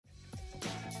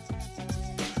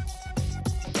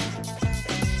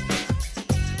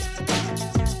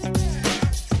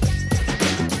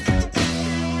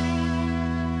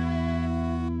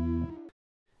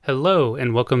Hello,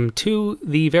 and welcome to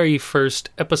the very first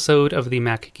episode of the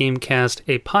Mac Gamecast,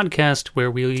 a podcast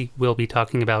where we will be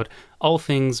talking about all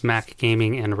things Mac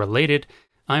gaming and related.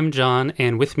 I'm John,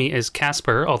 and with me is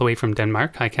Casper, all the way from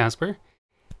Denmark. Hi, Casper.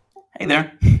 Hey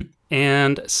there.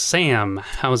 And Sam,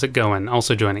 how's it going?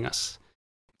 Also joining us.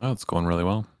 Oh, it's going really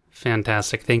well.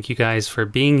 Fantastic. Thank you guys for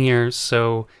being here.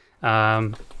 So,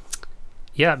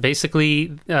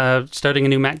 basically starting a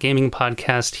new Mac Gaming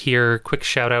podcast here. Quick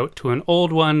shout out to an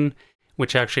old one,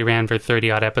 which actually ran for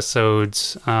 30-odd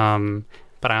episodes.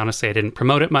 But I honestly didn't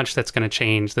promote it much. That's going to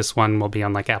change. This one will be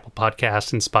on like Apple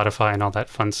Podcasts and Spotify and all that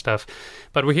fun stuff.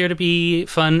 But we're here to be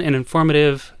fun and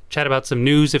informative, chat about some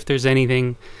news if there's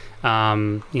anything.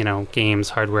 Games,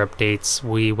 hardware updates.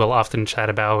 We will often chat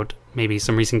about maybe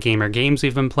some recent gamer games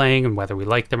we've been playing and whether we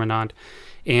like them or not.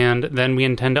 And then we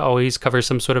intend to always cover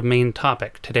some sort of main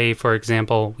topic. Today, for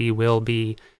example, we will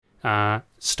be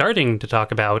starting to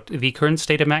talk about the current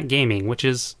state of Mac gaming, which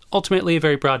is ultimately a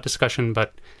very broad discussion,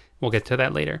 but we'll get to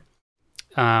that later.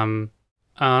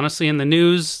 Honestly, in the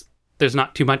news, there's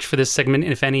not too much for this segment,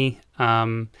 if any.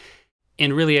 And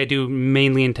really, I do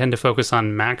mainly intend to focus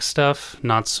on Mac stuff,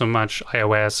 not so much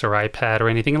iOS or iPad or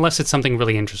anything, unless it's something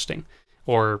really interesting.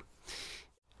 Or,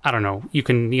 I don't know, you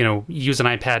can, use an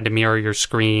iPad to mirror your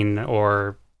screen,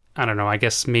 or, I don't know, I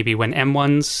guess maybe when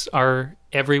M1s are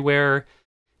everywhere,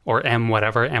 or M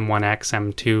whatever, M1X,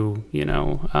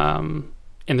 M2,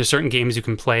 and there's certain games you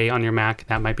can play on your Mac,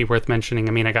 that might be worth mentioning.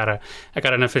 I mean, I got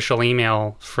an official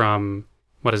email from,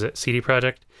 CD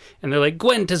Projekt, and they're like,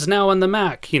 Gwent is now on the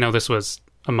Mac. This was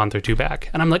a month or two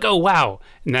back. And I'm like, oh, wow.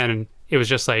 And then it was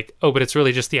just like, oh, but it's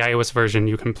really just the iOS version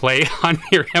you can play on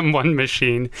your M1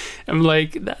 machine. I'm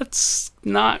like, that's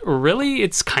not really.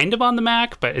 It's kind of on the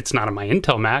Mac, but it's not on my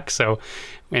Intel Mac. So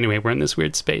anyway, we're in this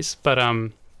weird space. But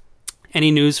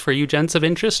any news for you gents of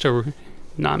interest, or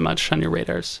not much on your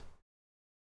radars?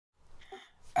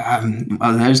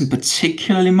 Well, there isn't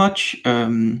particularly much.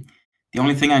 The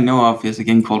only thing I know of is a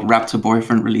game called Raptor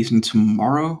Boyfriend releasing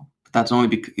tomorrow. But that's only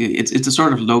because it's a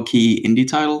sort of low-key indie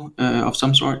title of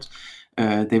some sort.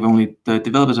 The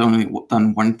developers only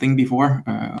done one thing before,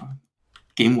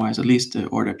 game-wise at least,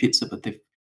 order pizza, but they've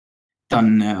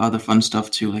done other fun stuff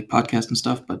too, like podcast and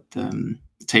stuff, but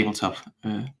tabletop.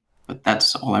 But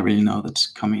that's all I really know that's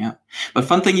coming out. But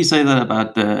fun thing you say that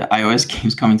about the iOS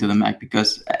games coming to the Mac,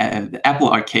 because the Apple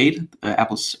Arcade,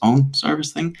 Apple's own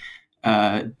service thing,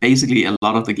 basically a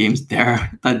lot of the games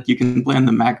there that you can play on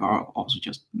the Mac are also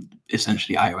just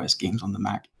essentially iOS games on the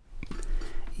Mac.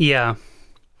 Yeah.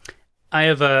 I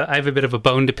have a bit of a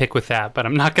bone to pick with that, but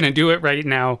I'm not going to do it right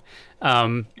now.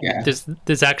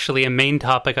 There's actually a main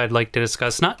topic I'd like to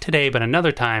discuss, not today, but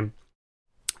another time,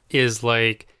 is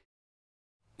like,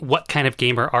 what kind of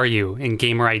gamer are you, and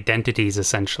gamer identities,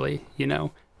 essentially,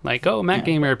 Like, oh, Mac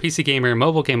gamer, PC gamer,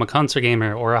 mobile gamer, console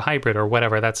gamer, or a hybrid, or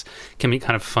whatever. That's can be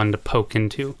kind of fun to poke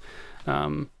into.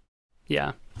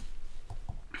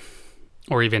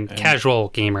 Or even casual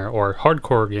gamer, or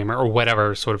hardcore gamer, or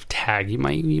whatever sort of tag you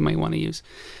might want to use.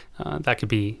 That could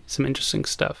be some interesting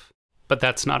stuff. But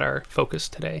that's not our focus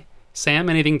today. Sam,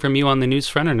 anything from you on the news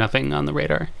front, or nothing on the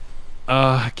radar?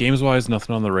 Games-wise,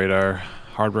 nothing on the radar.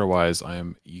 Hardware-wise, I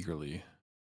am eagerly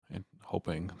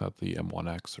hoping that the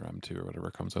M1X or M2 or whatever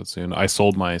comes out soon. I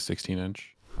sold my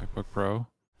 16-inch MacBook Pro.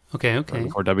 Okay.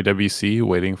 For WWDC,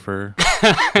 waiting for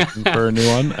a new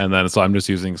one, and then so I'm just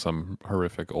using some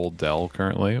horrific old Dell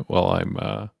currently while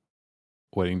I'm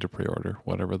waiting to pre-order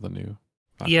whatever the new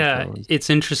MacBook Pro is. It's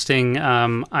interesting.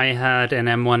 I had an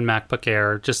M1 MacBook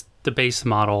Air, just the base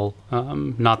model,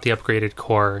 not the upgraded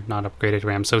core, not upgraded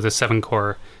RAM. So the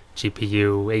 7-core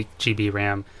GPU, 8 GB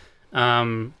RAM.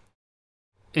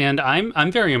 And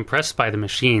I'm very impressed by the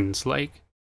machines. Like,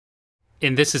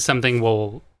 and this is something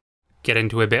we'll get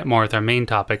into a bit more with our main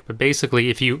topic. But basically,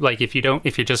 if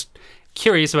you're just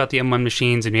curious about the M1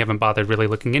 machines and you haven't bothered really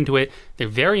looking into it, they're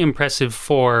very impressive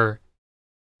for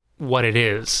what it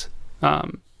is.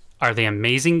 Are they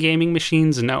amazing gaming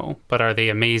machines? No. But are they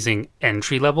amazing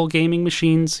entry-level gaming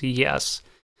machines? Yes.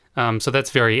 So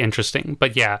that's very interesting.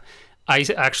 But yeah, I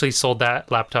actually sold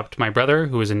that laptop to my brother,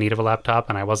 who was in need of a laptop,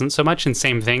 and I wasn't so much. And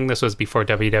same thing, this was before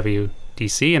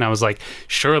WWDC, and I was like,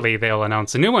 surely they'll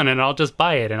announce a new one, and I'll just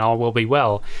buy it, and all will be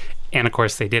well. And of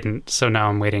course, they didn't. So now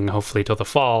I'm waiting, hopefully, till the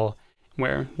fall,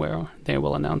 where they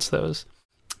will announce those.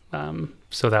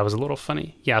 So that was a little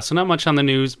funny. Yeah, so not much on the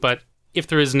news, but if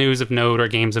there is news of note, or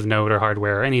games of note, or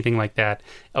hardware, or anything like that,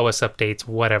 OS updates,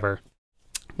 whatever,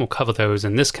 we'll cover those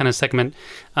in this kind of segment.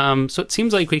 So it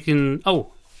seems like we can...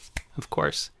 Oh, of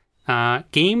course.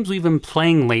 Games we've been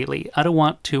playing lately. I don't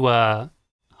want to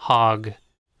hog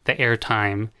the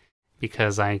airtime,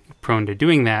 because I'm prone to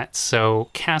doing that. So,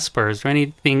 Casper, is there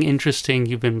anything interesting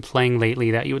you've been playing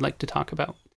lately that you would like to talk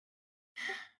about?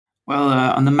 Well,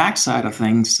 on the Mac side of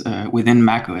things, within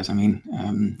macOS,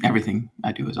 everything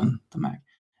I do is on the Mac.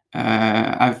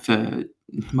 I've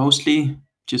mostly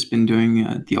just been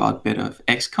doing the odd bit of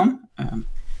XCOM.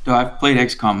 Though I've played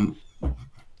XCOM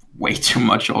way too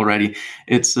much already.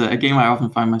 It's a game I often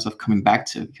find myself coming back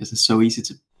to because it's so easy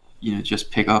to,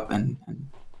 just pick up and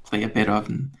play a bit of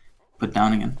and put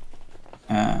down again.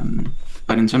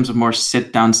 But in terms of more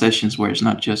sit-down sessions where it's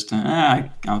not just,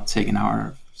 I'll take an hour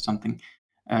or something,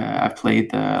 I've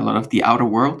played a lot of the Outer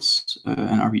Worlds,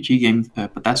 an RPG game,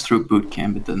 but that's through Boot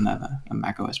Camp. It doesn't have a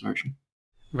macOS version.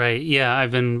 Right, yeah,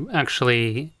 I've been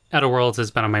actually... Outer Worlds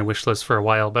has been on my wish list for a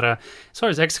while, but as far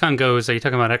as XCOM goes, are you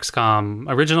talking about XCOM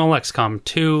original, XCOM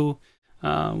 2?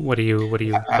 What are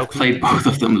you? I've played both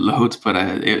of them loads, but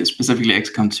specifically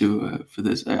XCOM 2 for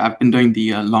this. I've been doing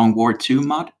the Long War 2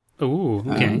 mod. Ooh,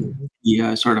 okay.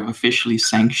 The sort of officially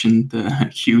sanctioned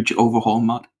huge overhaul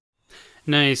mod.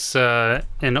 Nice.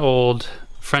 An old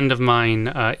friend of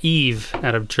mine, Eve,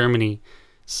 out of Germany,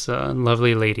 a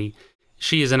lovely lady.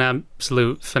 She is an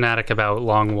absolute fanatic about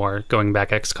Long War, going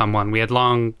back XCOM 1. We had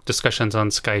long discussions on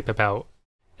Skype about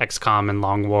XCOM and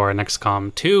Long War and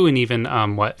XCOM 2, and even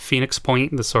Phoenix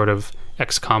Point, the sort of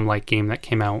XCOM-like game that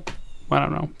came out, I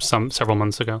don't know, several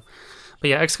months ago.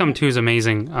 But yeah, XCOM 2 is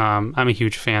amazing. I'm a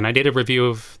huge fan. I did a review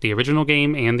of the original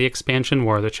game and the expansion,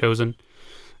 War of the Chosen.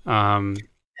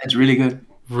 It's really good.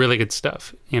 Really good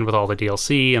stuff. And with all the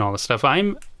DLC and all the stuff,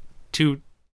 I'm too...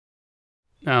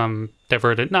 talk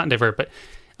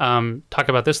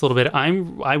about this a little bit.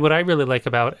 What I really like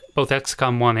about both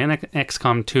XCOM 1 and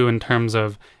XCOM 2 in terms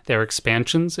of their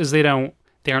expansions is they aren't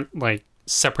like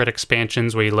separate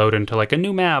expansions where you load into like a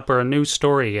new map or a new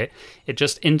story. It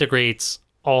just integrates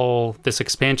all this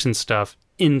expansion stuff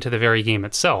into the very game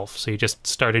itself. So you just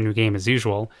start a new game as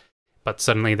usual, but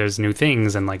suddenly there's new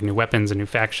things and like new weapons and new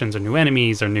factions or new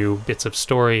enemies or new bits of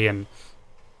story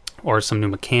or some new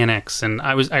mechanics. And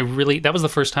that was the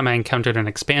first time I encountered an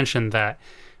expansion that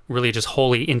really just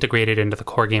wholly integrated into the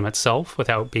core game itself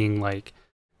without being like,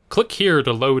 click here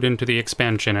to load into the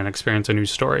expansion and experience a new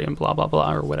story and blah, blah,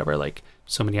 blah, or whatever, like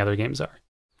so many other games are.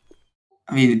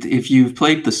 I mean, if you've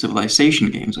played the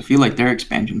Civilization games, I feel like their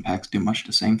expansion packs do much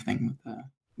the same thing with the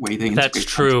way they integrate. That's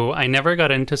true. I never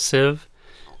got into Civ.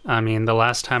 I mean, the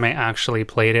last time I actually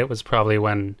played it was probably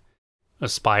when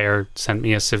Aspire sent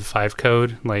me a Civ 5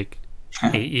 code like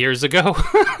 8 years ago.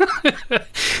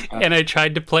 And I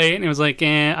tried to play it and it was like,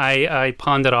 I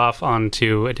pawned it off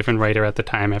onto a different writer at the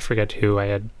time. I forget who.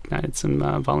 I had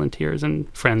some volunteers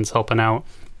and friends helping out.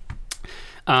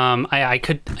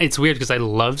 It's weird because I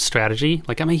love strategy.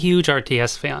 Like, I'm a huge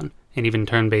RTS fan and even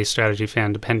turn-based strategy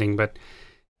fan, depending, but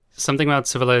something about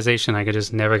Civilization I could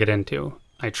just never get into.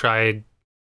 I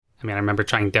remember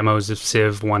trying demos of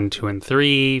Civ 1, 2, and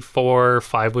 3, 4,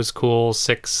 5 was cool,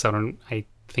 6, I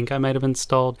think I might have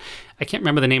installed. I can't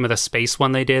remember the name of the space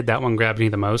one they did. That one grabbed me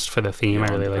the most for the theme. I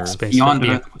really like space.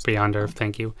 Beyond Earth,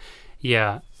 thank you.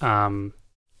 Yeah,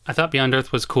 I thought Beyond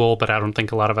Earth was cool, but I don't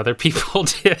think a lot of other people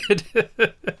did.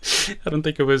 I don't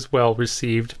think it was well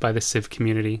received by the Civ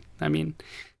community.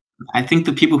 I think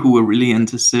the people who were really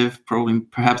into Civ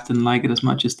perhaps didn't like it as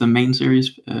much as the main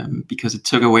series because it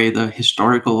took away the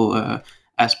historical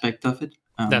aspect of it.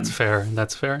 That's fair.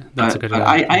 That's a good one.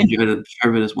 I enjoyed it a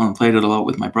fair bit as well and played it a lot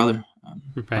with my brother.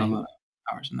 Right. A lot of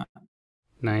hours in that.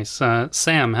 Nice.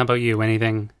 Sam, how about you?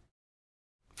 Anything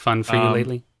fun for you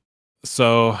lately?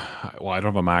 So, I don't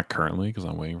have a Mac currently because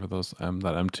I'm waiting for that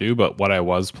M2. But what I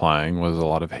was playing was a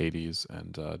lot of Hades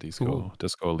and Disco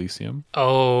Elysium.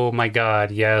 Oh my God,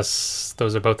 yes,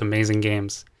 those are both amazing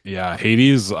games. Yeah,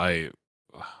 Hades. It's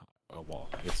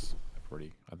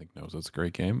pretty. I think knows it's a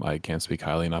great game. I can't speak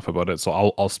highly enough about it.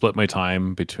 So I'll split my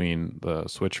time between the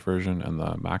Switch version and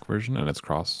the Mac version, and it's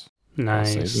cross.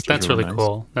 Nice. That's really nice.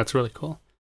 Cool. That's really cool.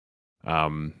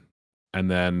 And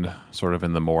then sort of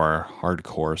in the more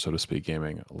hardcore, so to speak,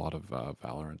 gaming, a lot of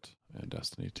Valorant and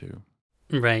Destiny 2.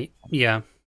 Right, yeah.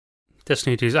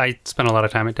 Destiny 2, I spent a lot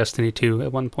of time at Destiny 2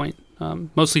 at one point.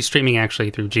 Mostly streaming actually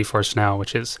through GeForce Now,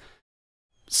 which is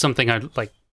something I'd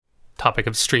like. Topic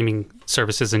of streaming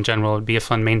services in general would be a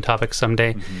fun main topic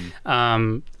someday.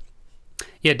 Mm-hmm.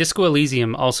 Disco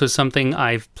Elysium, also something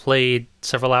I've played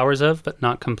several hours of, but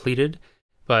not completed.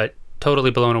 But totally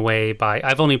blown away by...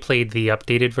 I've only played the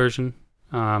updated version.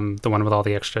 The one with all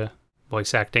the extra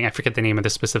voice acting. I forget the name of the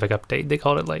specific update. They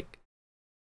called it like...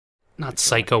 Not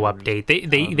Psycho Update.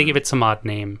 They give it some odd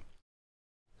name.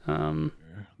 The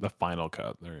Final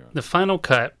Cut. There you go. The Final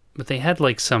Cut. but they had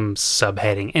like some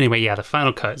subheading. Anyway, yeah, the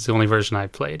Final Cut is the only version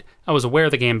I've played. I was aware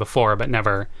of the game before, but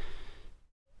never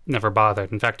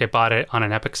bothered. In fact, I bought it on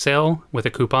an Epic sale with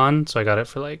a coupon, so I got it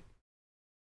for like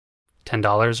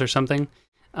 $10 or something.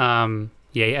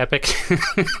 Yay, Epic.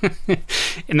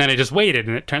 And then I just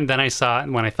waited, and then I saw,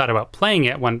 when I thought about playing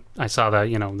it, when I saw the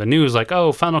news, like,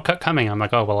 oh, Final Cut coming, I'm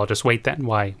like, oh, well, I'll just wait then.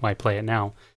 Why play it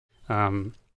now?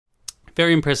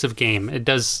 Very impressive game. It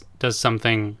does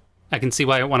something. I can see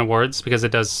why it won awards, because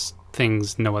it does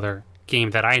things no other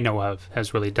game that I know of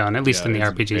has really done, at least in the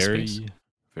RPG space.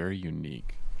 Very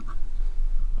unique.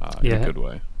 In a good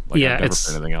way. Like, yeah, I've never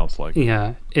played anything else like it.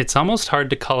 Yeah, it's almost hard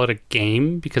to call it a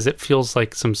game because it feels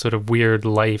like some sort of weird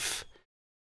life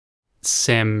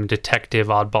sim detective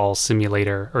oddball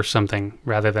simulator or something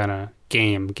rather than a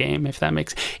game, if that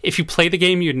makes... If you play the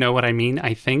game, you'd know what I mean,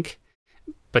 I think.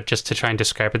 But just to try and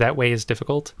describe it that way is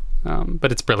difficult.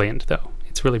 But it's brilliant, though.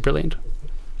 It's really brilliant.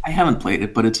 I haven't played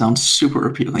it, but it sounds super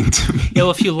appealing to me. Yeah,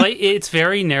 well, if you like, it's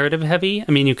very narrative heavy.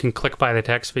 I mean, you can click by the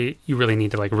text, but you really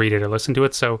need to like read it or listen to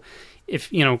it. So,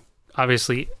 if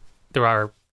obviously there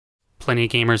are plenty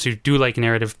of gamers who do like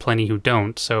narrative, plenty who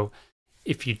don't. So,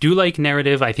 if you do like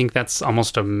narrative, I think that's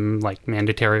almost a like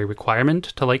mandatory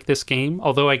requirement to like this game.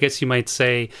 Although I guess you might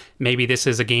say maybe this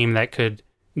is a game that could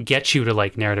get you to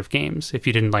like narrative games if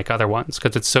you didn't like other ones,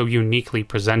 because it's so uniquely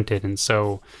presented and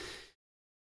so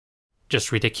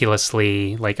just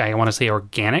ridiculously, like, I want to say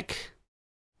organic,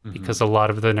 because a lot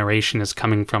of the narration is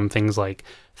coming from things like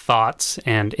thoughts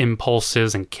and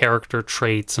impulses and character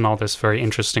traits and all this very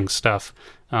interesting stuff,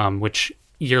 which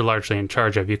you're largely in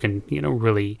charge of. You can,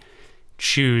 really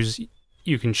choose.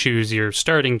 You can choose your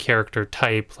starting character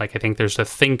type. Like, I think there's the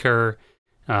thinker,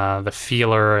 the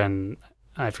feeler, and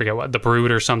I forget what, the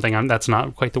brood or something. That's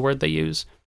not quite the word they use.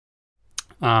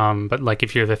 But like,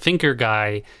 if you're the thinker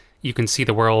guy, you can see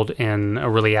the world in a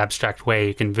really abstract way.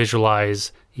 You can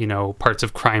visualize, parts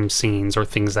of crime scenes or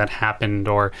things that happened,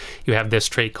 or you have this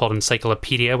trait called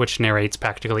encyclopedia, which narrates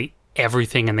practically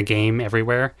everything in the game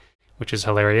everywhere, which is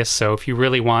hilarious. So if you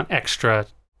really want extra,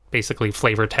 basically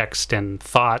flavor text and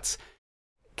thoughts,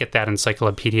 get that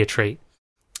encyclopedia trait.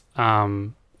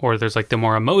 Or there's like the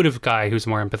more emotive guy who's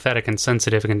more empathetic and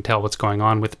sensitive and can tell what's going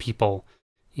on with people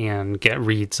and get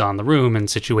reads on the room and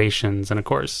situations. And of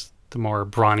course, the more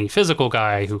brawny physical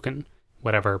guy who can,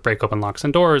 break open locks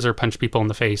and doors or punch people in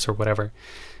the face or whatever.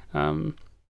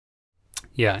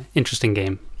 Yeah, interesting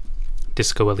game.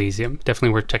 Disco Elysium.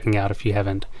 Definitely worth checking out if you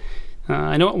haven't.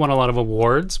 I know it won a lot of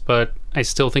awards, but I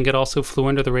still think it also flew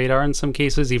under the radar in some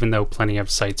cases, even though plenty of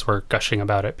sites were gushing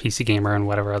about it, PC Gamer and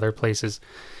whatever other places.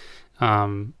 I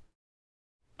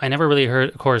never really heard,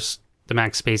 of course, the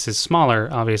Mac space is smaller,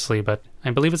 obviously, but I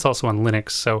believe it's also on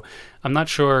Linux, so I'm not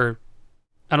sure.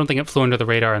 I don't think it flew under the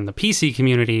radar in the PC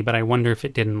community, but I wonder if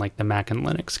it did in like the Mac and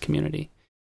Linux community.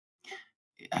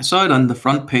 I saw it on the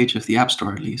front page of the App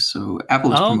Store, at least, so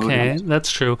Apple is promoting it. Okay, that's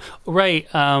true. Right.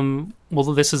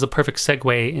 Well, this is a perfect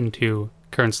segue into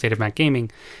current state of Mac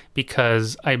gaming,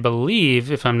 because I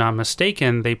believe, if I'm not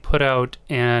mistaken, they put out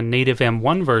a native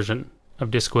M1 version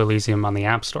of Disco Elysium on the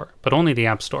App Store, but only the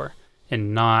App Store,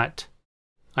 and not,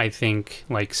 I think,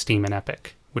 like Steam and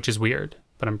Epic, which is weird,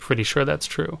 but I'm pretty sure that's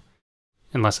true.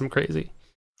 Unless I'm crazy.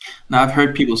 Now, I've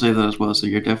heard people say that as well, so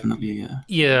you're definitely...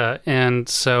 Yeah, and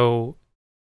so...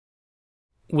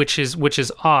 Which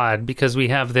is odd, because we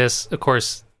have this, of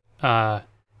course,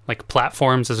 like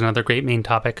platforms is another great main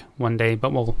topic one day,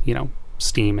 but we'll,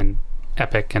 Steam and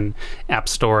Epic and App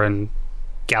Store and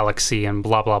Galaxy and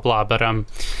blah, blah, blah. But,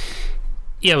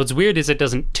 yeah, what's weird is it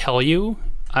doesn't tell you.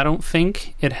 I don't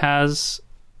think it has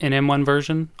an M1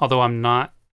 version, although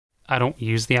I don't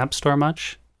use the App Store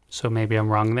much. So maybe I'm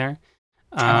wrong there.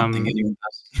 I don't think anyone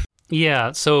does.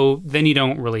 Yeah, so then you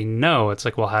don't really know. It's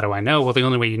like, well, how do I know? Well, the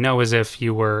only way you know is if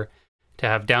you were to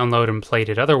have downloaded and played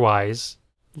it otherwise,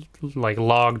 like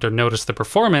logged or noticed the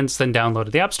performance, then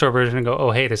downloaded the App Store version and go,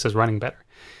 oh, hey, this is running better.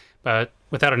 But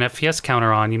without an FPS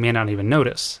counter on, you may not even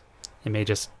notice. It may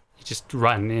just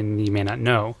run and you may not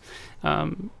know.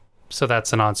 So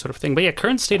that's an odd sort of thing. But yeah,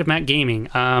 current state of Mac gaming.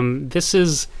 This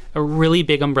is a really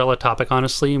big umbrella topic,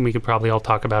 honestly, and we could probably all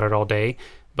talk about it all day,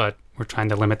 but we're trying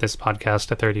to limit this podcast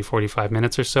to 30, 45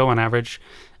 minutes or so on average.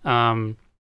 But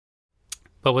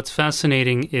what's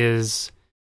fascinating is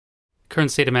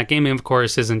current state of Mac gaming, of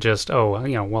course, isn't just,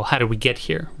 well, how did we get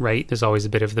here, right? There's always a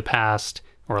bit of the past,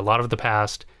 or a lot of the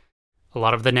past, a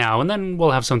lot of the now, and then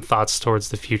we'll have some thoughts towards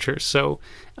the future. So,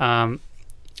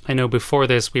 I know before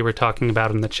this we were talking about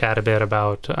in the chat a bit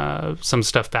about some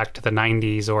stuff back to the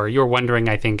 90s, or you were wondering,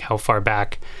 I think, how far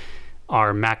back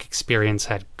our Mac experience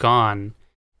had gone.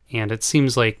 And it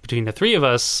seems like between the three of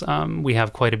us, we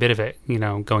have quite a bit of it,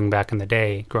 going back in the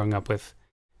day, growing up with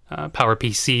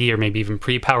PowerPC or maybe even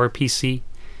pre-Power PC.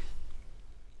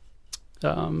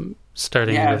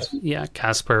 Starting with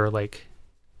Casper, like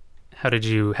how did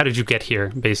you get here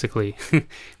basically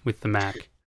with the Mac?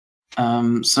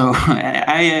 So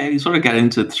I sort of got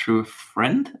into it through a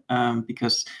friend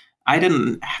because I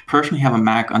didn't personally have a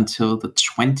Mac until the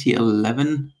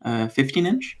 2011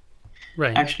 15-inch.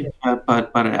 Right. Actually,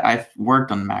 but I've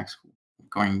worked on Macs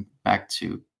going back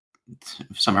to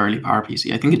some early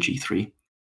PowerPC. I think a G3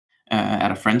 at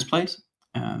a friend's place,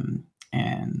 and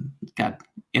got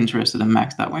interested in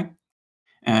Macs that way.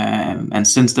 And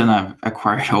since then, I've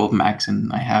acquired old Macs,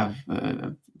 and I have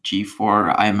a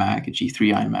G4 iMac, a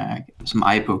G3 iMac, some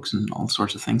iBooks, and all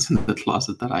sorts of things in the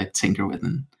closet that I tinker with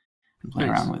and play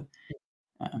around with.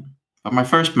 But my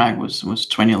first Mac was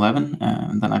 2011,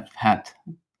 and then I've had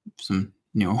some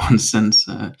newer ones since,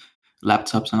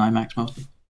 laptops and iMacs mostly.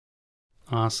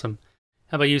 Awesome.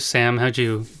 How about you, Sam? How'd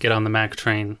you get on the Mac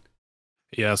train?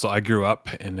 Yeah, so I grew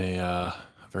up in a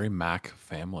very Mac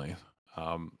family.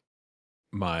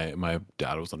 My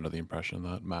dad was under the impression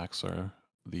that Macs are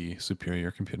the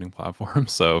superior computing platform.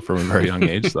 So from a very young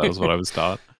age, that was what I was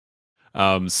taught.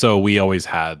 So we always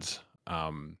had,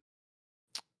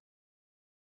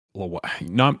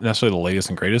 not necessarily the latest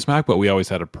and greatest Mac, but we always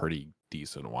had a pretty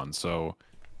decent one. So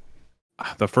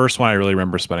the first one I really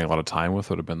remember spending a lot of time with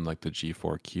would have been like the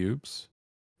G4 Cubes.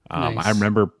 Nice. I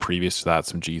remember previous to that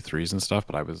some G3s and stuff,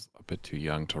 but I was a bit too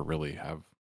young to really have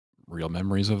real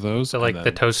memories of those. So like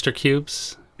the toaster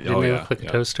cubes? Didn't they look like a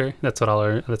toaster? That's all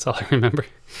I remember.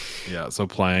 Yeah, so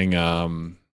playing I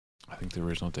think the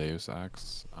original Deus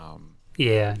Ex.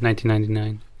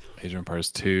 1999. Age of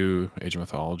Empires 2, Age of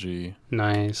Mythology.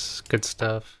 Nice. Good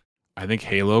stuff. I think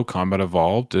Halo Combat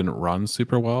Evolved didn't run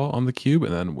super well on the Cube,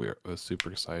 and then I was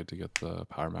super excited to get the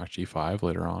Power Mac G5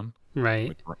 later on.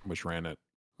 Right. Which ran it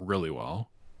really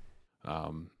well.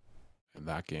 And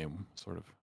that game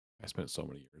I spent so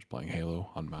many years playing Halo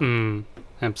on Mac.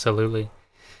 Absolutely.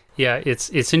 Yeah,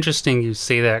 it's interesting you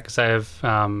say that because I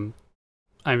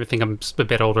think I'm a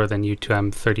bit older than you two.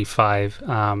 I'm 35.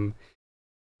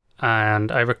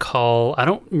 And I recall, I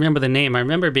don't remember the name. I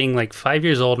remember being like 5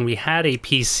 years old and we had a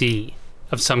PC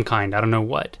of some kind. I don't know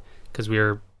what, because we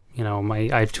were,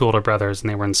 I have two older brothers and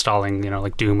they were installing,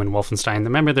 like Doom and Wolfenstein. I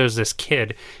remember there was this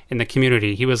kid in the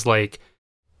community. He was like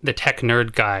the tech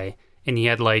nerd guy. And he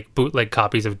had like bootleg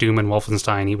copies of Doom and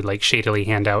Wolfenstein. He would like shadily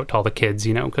hand out to all the kids,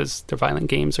 because they're violent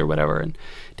games or whatever, and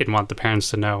didn't want the parents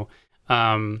to know.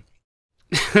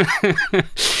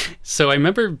 So I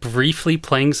remember briefly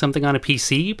playing something on a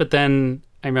PC, but then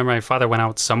I remember my father went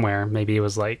out somewhere. Maybe it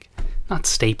was like, not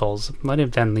Staples, might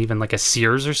have been even like a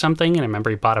Sears or something. And I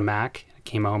remember he bought a Mac. I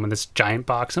came home in this giant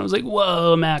box, and I was like,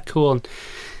 whoa, Mac, cool. And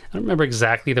I don't remember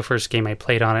exactly the first game I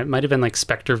played on it. It might have been like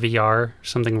Spectre VR or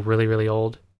something really, really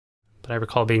old. But I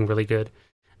recall being really good.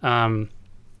 But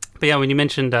yeah, when you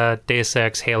mentioned Deus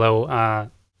Ex, Halo,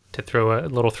 to throw a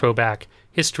little throwback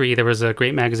history, there was a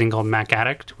great magazine called Mac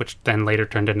Addict, which then later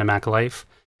turned into Mac Life,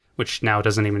 which now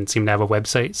doesn't even seem to have a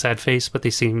website, sad face, but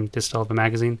they seem to still have a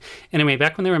magazine. Anyway,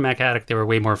 back when they were Mac Addict, they were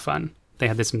way more fun. They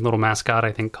had this little mascot,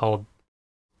 I think, called...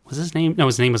 Was his name? No,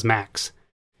 his name was Max.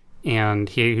 And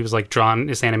he was like drawn,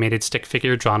 this animated stick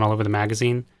figure drawn all over the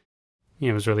magazine.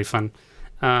 It was really fun.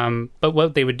 But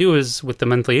what they would do is, with the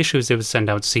monthly issues, they would send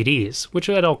out CDs, which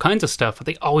had all kinds of stuff, but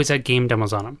they always had game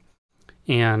demos on them.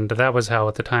 And that was how,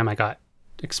 at the time, I got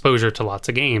exposure to lots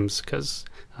of games, because,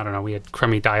 I don't know, we had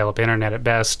crummy dial-up internet at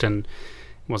best, and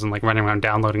it wasn't like running around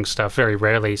downloading stuff very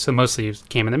rarely, so mostly it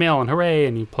came in the mail, and hooray,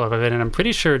 and you pull up it, and I'm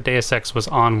pretty sure Deus Ex was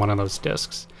on one of those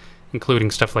discs,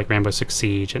 including stuff like Rainbow Six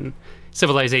Siege and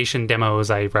Civilization demos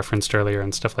I referenced earlier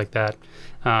and stuff like that.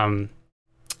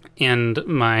 And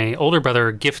my older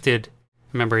brother gifted, I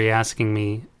remember he asking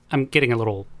me, I'm getting a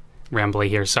little rambly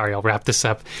here, sorry, I'll wrap this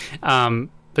up.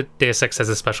 But Deus Ex has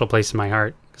a special place in my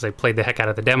heart because I played the heck out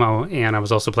of the demo, and I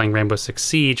was also playing Rainbow Six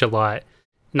Siege a lot.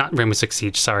 Not Rainbow Six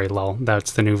Siege, sorry, lol,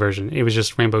 that's the new version. It was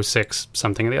just Rainbow Six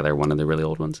something or the other, one of the really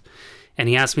old ones. And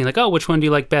he asked me, like, oh, which one do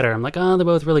you like better? I'm like, oh, they're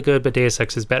both really good, but Deus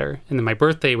Ex is better. And then my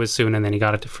birthday was soon, and then he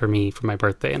got it for me for my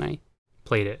birthday, and I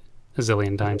played it a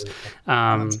zillion times.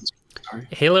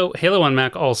 Halo on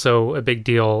Mac, also a big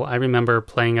deal. I remember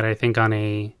playing it, I think, on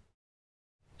a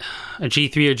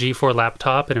G3 or G4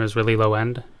 laptop, and it was really low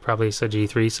end, probably a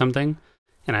G3 something.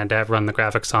 And I had to run the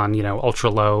graphics on, ultra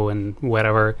low and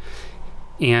whatever.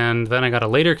 And then I got a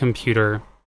later computer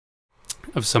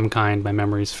of some kind. My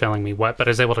memory's failing me what, but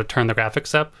I was able to turn the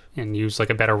graphics up and use like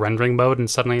a better rendering mode, and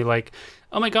suddenly like,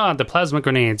 oh my god, the plasma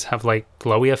grenades have like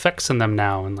glowy effects in them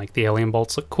now, and like the alien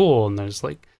bolts look cool, and there's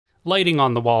like lighting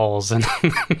on the walls, and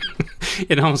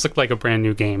it almost looked like a brand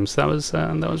new game. So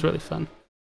that was really fun.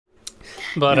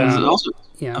 But also,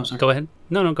 yeah, go ahead.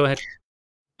 No, go ahead.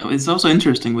 It's also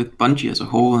interesting with Bungie as a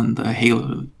whole and the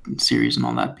Halo series and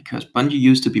all that, because Bungie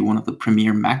used to be one of the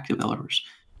premier Mac developers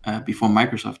before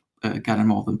Microsoft got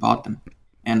involved and bought them.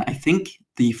 And I think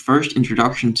the first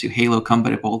introduction to Halo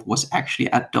Combat Evolved was actually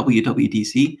at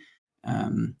WWDC.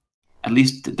 At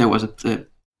least there was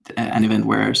an event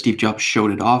where Steve Jobs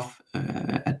showed it off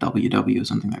at WW or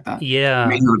something like that. Yeah. It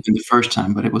may not have been the first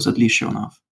time, but it was at least shown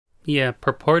off. Yeah,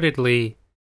 purportedly,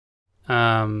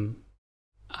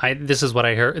 this is what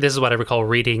I heard. This is what I recall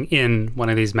reading in one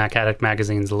of these Mac Addict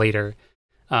magazines later.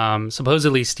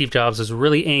 Supposedly, Steve Jobs was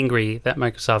really angry that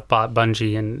Microsoft bought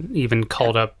Bungie, and even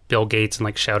called up Bill Gates and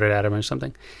like shouted at him or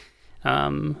something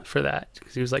for that,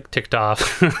 because he was like ticked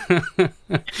off.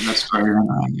 That's very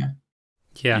annoying.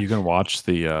 Yeah, you can watch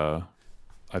the.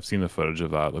 I've seen the footage of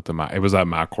that. Like it was at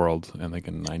Macworld, and like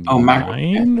in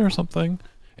 '99 or something.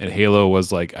 And Halo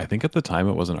was like, I think at the time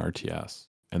it was an RTS,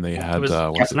 and they had it was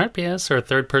an RTS or a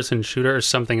third-person shooter or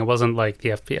something. It wasn't like the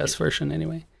FPS version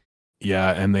anyway.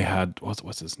 Yeah, and they had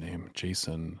what's his name?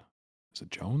 Jason, is it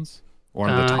Jones?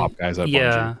 One of the top guys at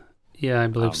Bungie. Yeah, I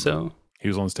believe so. He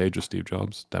was on stage with Steve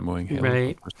Jobs demoing Halo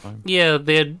right. for the first time. Yeah,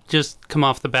 they had just come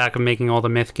off the back of making all the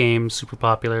Myth games, super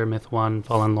popular, Myth 1,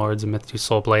 Fallen Lords, and Myth 2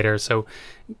 Soulblader. So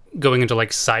going into like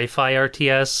sci-fi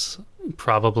RTS,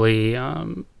 probably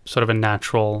sort of a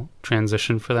natural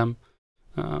transition for them.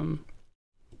 Who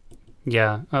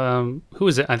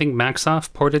is it? I think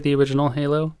Maxoff ported the original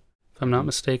Halo, if I'm not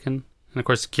mistaken. And of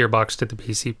course, Gearbox did the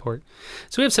PC port.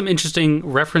 So we have some interesting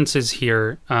references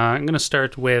here. I'm going to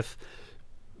start with,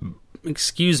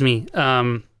 excuse me.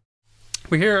 We're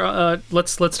here.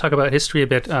 Let's talk about history a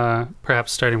bit.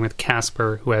 Perhaps starting with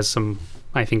Casper, who has some,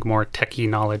 I think, more techie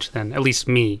knowledge than at least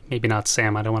me. Maybe not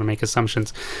Sam. I don't want to make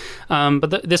assumptions.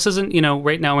 But this isn't.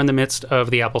 Right now we're in the midst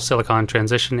of the Apple Silicon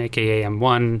transition, aka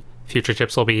M1. Future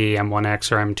chips will be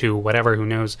M1X or M2, whatever. Who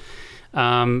knows?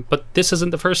 But this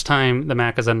isn't the first time the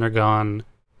Mac has undergone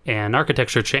an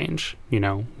architecture change,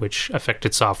 which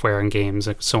affected software and games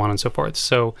and so on and so forth.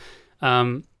 So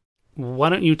why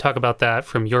don't you talk about that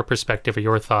from your perspective or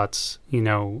your thoughts?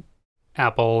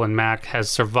 Apple and Mac has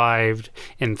survived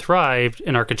and thrived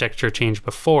in architecture change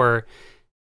before,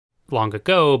 long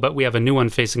ago, but we have a new one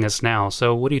facing us now.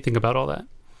 So what do you think about all that?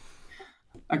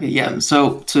 Okay, yeah.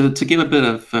 So to give a bit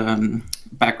of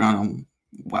background on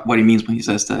what he means when he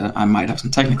says that I might have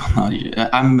some technical knowledge,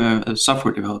 I'm a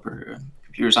software developer, a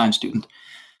computer science student.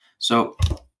 So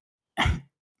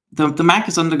the Mac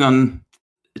has undergone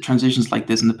transitions like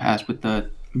this in the past, with the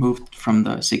move from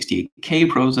the 68K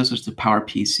processors to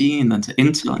PowerPC and then to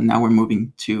Intel, and now we're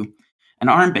moving to an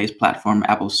ARM-based platform,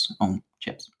 Apple's own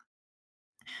chips.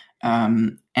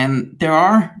 And there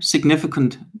are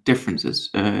significant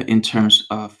differences in terms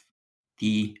of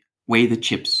the way the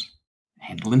chips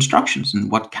handle instructions and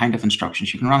what kind of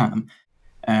instructions you can run on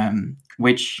them,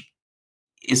 which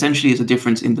essentially is a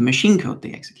difference in the machine code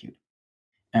they execute.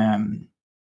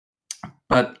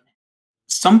 But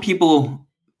some people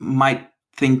might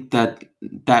think that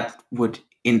would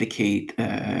indicate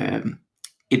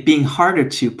it being harder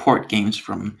to port games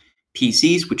from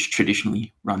PCs, which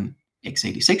traditionally run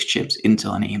x86 chips,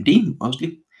 Intel and AMD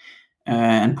mostly,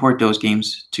 and port those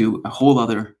games to a whole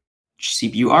other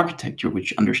CPU architecture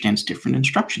which understands different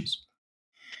instructions.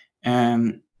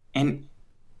 And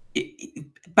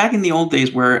back in the old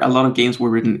days, where a lot of games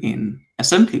were written in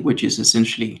assembly, which is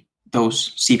essentially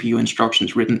those CPU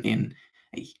instructions written in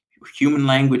a human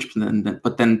language,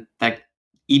 but then that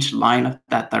each line of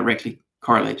that directly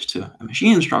correlates to a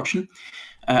machine instruction.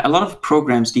 A lot of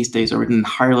programs these days are written in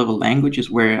higher level languages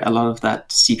where a lot of that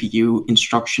CPU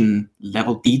instruction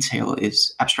level detail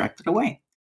is abstracted away.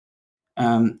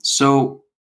 So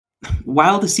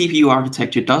while the CPU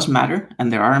architecture does matter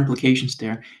and there are implications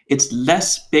there, it's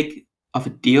less big of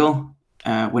a deal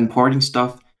when porting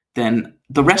stuff than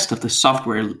the rest of the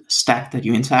software stack that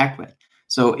you interact with.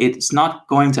 So it's not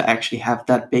going to actually have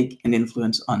that big an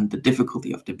influence on the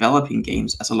difficulty of developing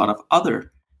games as a lot of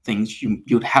other things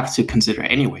you'd have to consider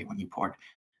anyway when you port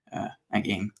a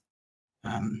game.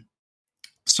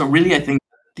 So really, I think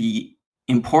the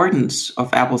importance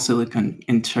of Apple Silicon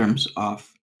in terms of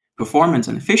performance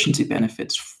and efficiency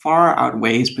benefits far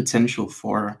outweighs potential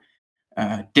for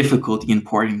difficulty in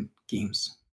porting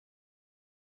games.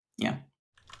 Yeah.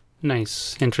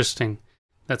 Nice. Interesting.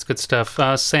 That's good stuff.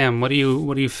 Sam, what are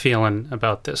you feeling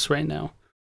about this right now?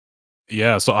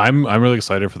 Yeah, so I'm really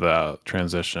excited for the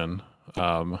transition.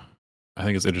 I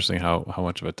think it's interesting how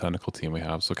much of a technical team we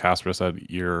have. So Casper said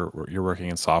you're working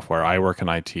in software. I work in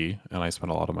IT, and I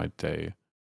spend a lot of my day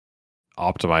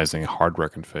optimizing hardware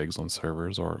configs on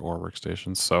servers or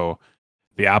workstations. So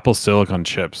the Apple Silicon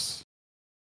chips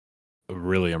are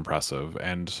really impressive.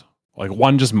 And like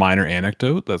one just minor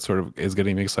anecdote that sort of is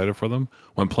getting me excited for them.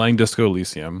 When playing Disco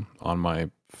Elysium on my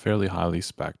fairly highly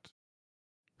spec'd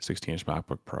 16-inch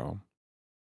MacBook Pro,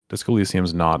 Disco Elysium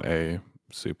is not a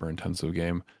super intensive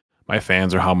game. My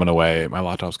fans are humming away. My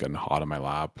laptop's getting hot on my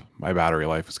lap. My battery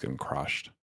life is getting crushed.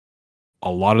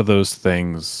 A lot of those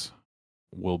things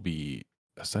will be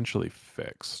essentially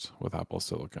fixed with Apple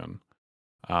Silicon.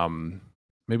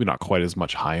 Maybe not quite as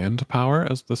much high-end power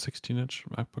as the 16-inch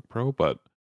MacBook Pro, but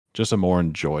just a more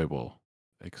enjoyable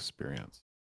experience.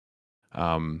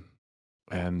 And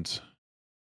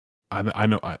I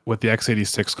know with the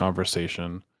x86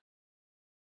 conversation,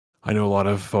 I know a lot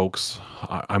of folks,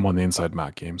 I'm on the Inside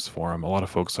Mac Games forum, a lot of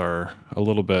folks are a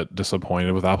little bit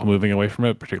disappointed with Apple moving away from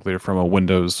it, particularly from a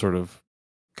Windows sort of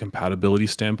compatibility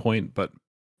standpoint, but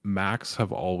Macs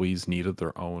have always needed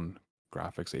their own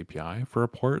graphics API for a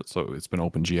port, so it's been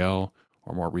OpenGL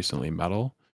or more recently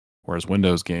Metal, whereas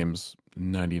Windows games,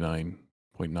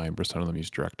 99.9% of them use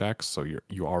DirectX, so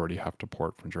you already have to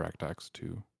port from DirectX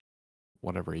to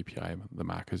whatever API the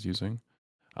Mac is using.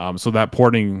 So that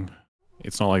porting,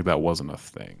 it's not like that wasn't a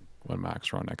thing when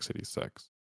Macs were on x86.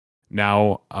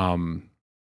 Now,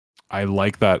 I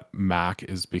like that Mac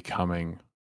is becoming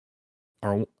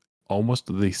almost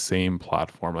the same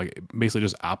platform. Like basically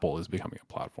just Apple is becoming a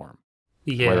platform.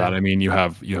 Yeah. By that I mean you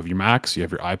have your Macs, you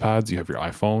have your iPads, you have your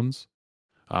iPhones,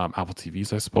 Apple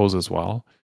TVs, I suppose, as well.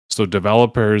 So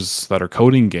developers that are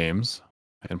coding games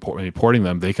and porting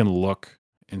them, they can look,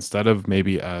 instead of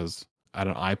maybe as at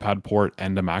an iPad port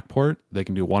and a Mac port, they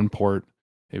can do one port,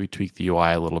 maybe tweak the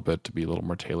UI a little bit to be a little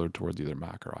more tailored towards either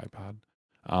Mac or iPad.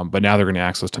 But now they're going to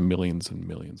access to millions and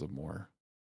millions of more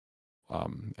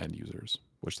end users,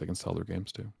 which they can sell their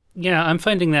games to. Yeah, I'm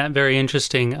finding that very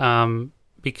interesting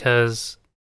because,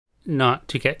 not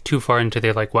to get too far into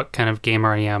the like what kind of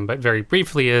gamer I am, but very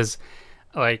briefly is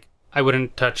like I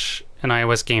wouldn't touch an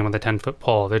iOS game with a 10-foot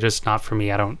pole. They're just not for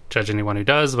me. I don't judge anyone who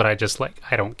does, but I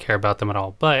don't care about them at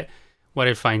all. But what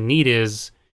I find neat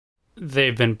is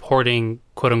they've been porting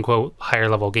quote unquote higher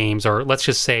level games, or let's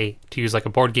just say, to use like a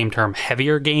board game term,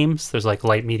 heavier games. There's like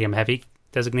light, medium, heavy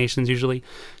designations usually.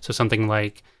 So something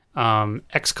like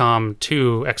XCOM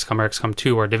 2, XCOM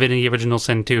 2, or Divinity Original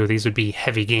Sin 2, these would be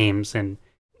heavy games in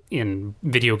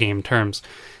video game terms.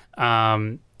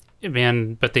 But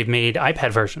they've made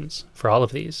iPad versions for all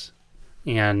of these.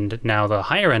 And now the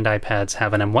higher end iPads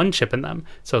have an M1 chip in them.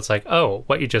 So it's like, oh,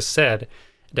 what you just said,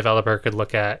 a developer could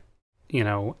look at,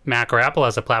 Mac or Apple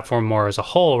as a platform more as a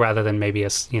whole rather than maybe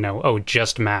as,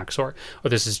 just Macs or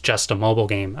this is just a mobile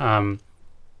game.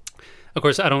 Of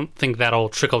course, I don't think that'll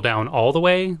trickle down all the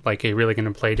way. Like, are you really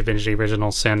going to play Divinity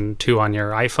Original Sin 2 on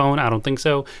your iPhone? I don't think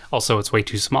so. Also, it's way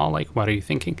too small. Like, what are you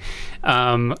thinking?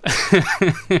 I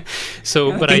think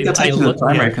that's actually the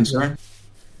primary concern.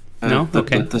 No?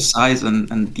 Okay. The size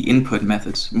and the input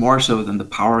methods, more so than the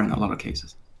power in a lot of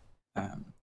cases.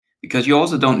 Because you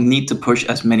also don't need to push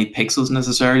as many pixels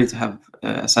necessarily to have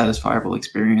a satisfiable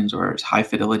experience or high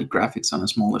fidelity graphics on a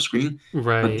smaller screen.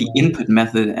 Right. But the input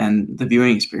method and the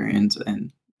viewing experience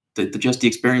and just the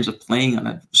experience of playing on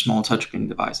a small touchscreen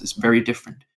device is very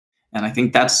different. And I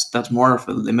think that's more of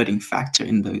a limiting factor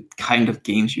in the kind of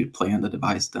games you'd play on the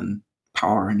device than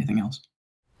power or anything else.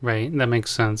 Right, that makes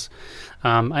sense.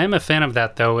 I am a fan of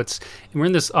that, though. We're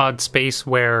in this odd space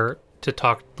where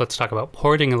let's talk about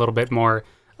porting a little bit more.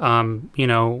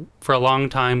 For a long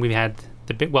time we've had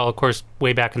of course,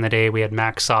 way back in the day we had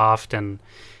MacSoft, and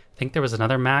I think there was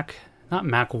another Mac, not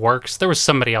MacWorks. There was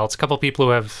somebody else, a couple people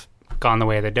who have gone the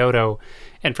way of the dodo.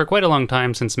 And for quite a long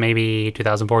time, since maybe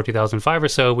 2004, 2005 or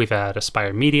so, we've had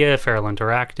Aspire Media, Feral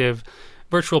Interactive,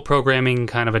 Virtual Programming,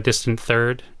 kind of a distant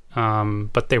third,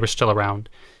 but they were still around.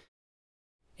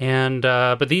 And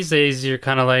but these days you're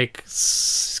kind of like,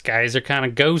 guys are kind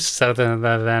of ghosts other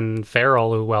than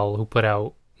Feral, who put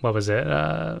out, what was it,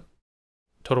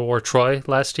 Total War Troy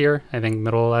last year, I think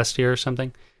middle of last year or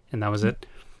something, and that was it.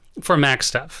 For Mac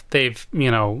stuff, they've,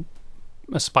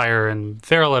 Aspire and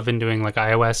Feral have been doing like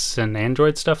iOS and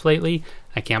Android stuff lately.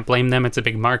 I can't blame them, it's a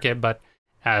big market, but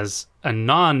as a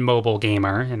non-mobile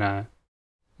gamer and a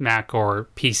Mac or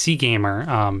PC gamer,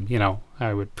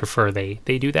 I would prefer they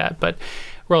do that. But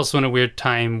we're also in a weird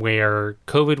time where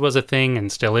COVID was a thing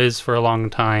and still is for a long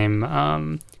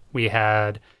time. We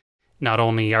had not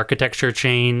only architecture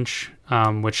change,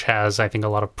 which has, I think, a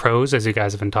lot of pros, as you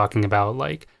guys have been talking about,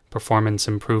 like performance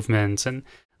improvements, and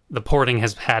the porting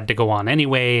has had to go on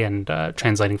anyway, and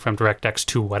translating from DirectX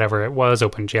to whatever it was,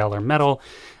 OpenGL or Metal.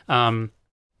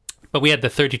 But we had the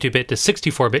 32-bit to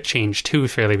 64-bit change too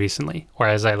fairly recently, or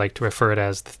as I like to refer it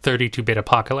as the 32-bit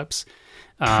apocalypse.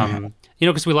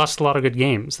 Because we lost a lot of good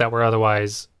games that were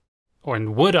otherwise, or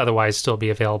would otherwise still be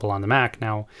available on the Mac.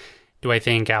 Now, do I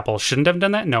think Apple shouldn't have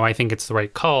done that? No, I think it's the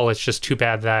right call. It's just too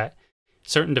bad that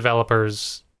certain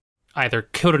developers either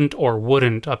couldn't or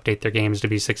wouldn't update their games to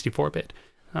be 64-bit.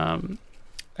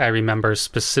 I remember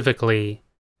specifically,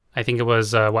 I think it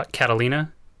was,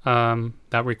 Catalina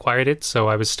that required it. So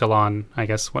I was still on, I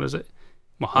guess, what is it?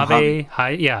 Mojave?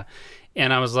 Yeah.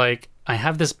 And I was like, I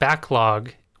have this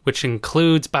backlog, which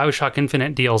includes Bioshock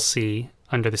Infinite DLC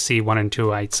under the Sea 1 and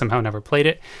 2. I somehow never played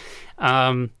it.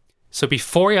 So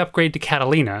before I upgrade to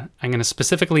Catalina, I'm going to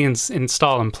specifically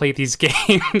install and play these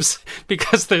games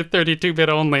because they're 32-bit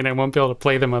only and I won't be able to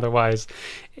play them otherwise.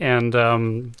 And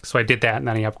so I did that, and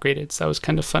then I upgraded. So that was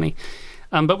kind of funny.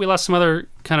 But we lost some other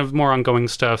kind of more ongoing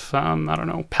stuff. I don't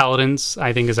know. Paladins,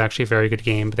 I think, is actually a very good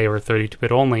game, but they were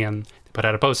 32-bit only, and they put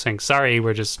out a post saying, sorry,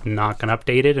 we're just not going to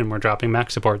update it, and we're dropping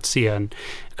Mac support. See ya. And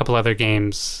a couple other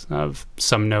games of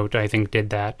some note, I think, did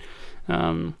that.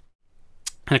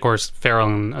 And of course, Feral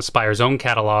and Aspire's own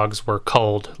catalogs were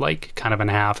culled, like, kind of in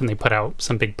half, and they put out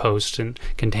some big posts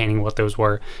containing what those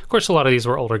were. Of course, a lot of these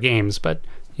were older games, but,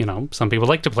 some people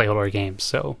like to play older games,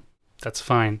 so that's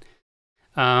fine.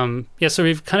 So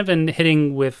we've kind of been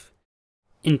hitting with,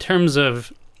 in terms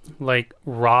of, like,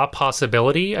 raw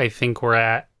possibility, I think we're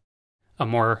at a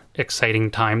more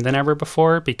exciting time than ever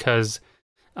before because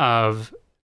of...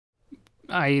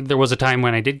 there was a time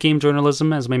when I did game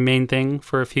journalism as my main thing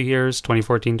for a few years,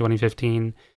 2014,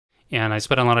 2015, and I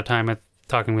spent a lot of time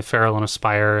talking with Feral and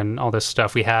Aspire and all this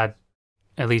stuff. We had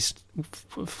at least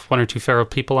one or two Feral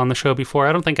people on the show before.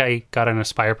 I don't think I got an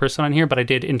Aspire person on here, but I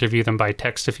did interview them by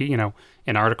text a few,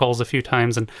 in articles a few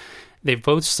times, and they've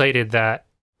both cited that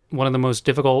one of the most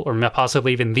difficult, or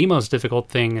possibly even the most difficult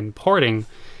thing in porting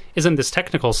isn't this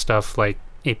technical stuff like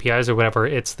APIs or whatever.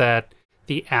 It's that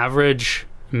the average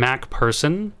Mac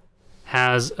person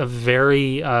has a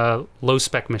very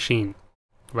low-spec machine,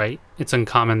 right? It's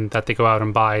uncommon that they go out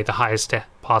and buy the highest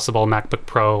possible MacBook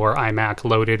Pro or iMac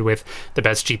loaded with the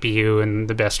best GPU and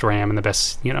the best RAM and the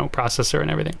best, processor and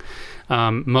everything.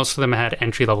 Most of them had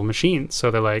entry-level machines.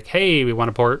 So they're like, hey, we want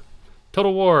to port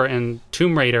Total War and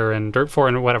Tomb Raider and Dirt 4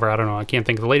 and whatever. I don't know. I can't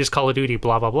think of the latest Call of Duty,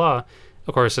 blah, blah, blah.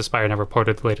 Of course, Aspire never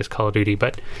ported the latest Call of Duty,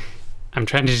 but I'm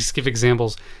trying to just give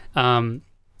examples.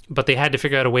 But they had to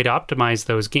figure out a way to optimize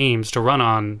those games to run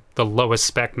on the lowest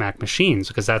spec Mac machines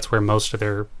because that's where most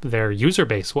of their user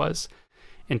base was.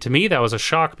 And to me, that was a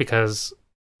shock because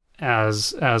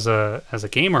as a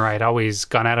gamer, I'd always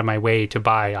gone out of my way to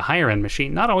buy a higher end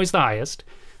machine. Not always the highest,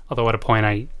 although at a point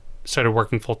I started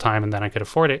working full time and then I could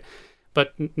afford it.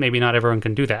 But maybe not everyone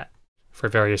can do that for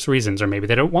various reasons, or maybe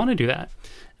they don't want to do that.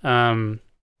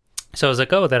 So I was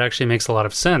like, oh, that actually makes a lot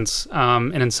of sense.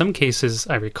 And in some cases,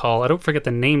 I recall, I don't forget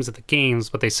the names of the games,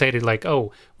 but they cited like,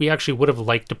 oh, we actually would have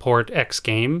liked to port X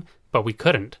game, but we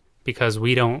couldn't because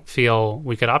we don't feel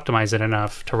we could optimize it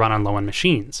enough to run on low-end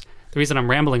machines. The reason I'm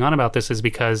rambling on about this is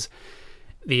because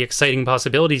the exciting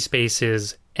possibility space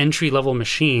is entry-level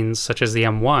machines, such as the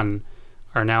M1,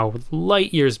 are now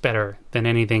light years better than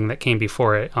anything that came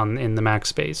before it in the Mac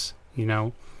space,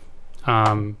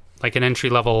 like an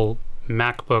entry-level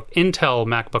Intel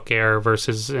MacBook Air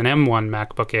versus an M1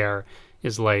 MacBook Air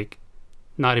is like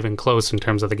not even close in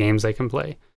terms of the games they can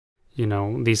play.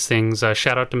 These things,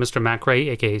 shout out to Mr. MacRay,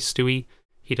 aka Stewie.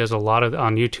 He does a lot of,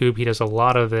 on YouTube, he does a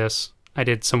lot of this. I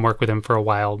did some work with him for a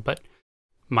while, but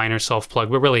minor self-plug,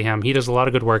 but really him. He does a lot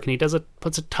of good work, and he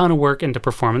puts a ton of work into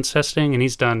performance testing, and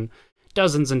he's done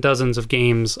dozens and dozens of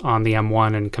games on the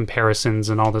M1 and comparisons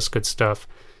and all this good stuff.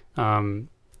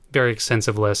 Very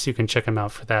extensive list. You can check him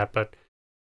out for that, but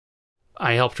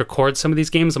I helped record some of these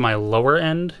games on my lower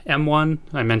end M1.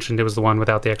 I mentioned it was the one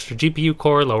without the extra GPU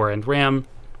core, lower end RAM.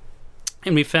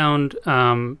 And we found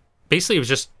basically it was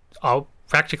just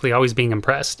practically always being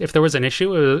impressed. If there was an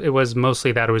issue, it was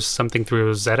mostly that it was something through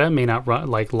Rosetta, may not run,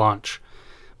 like launch.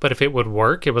 But if it would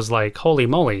work, it was like, holy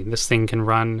moly, this thing can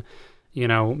run,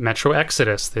 Metro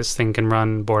Exodus. This thing can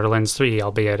run Borderlands 3,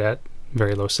 albeit at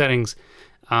very low settings.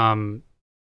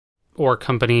 Or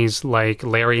companies like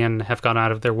Larian have gone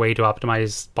out of their way to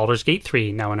optimize Baldur's Gate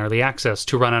 3, now in early access,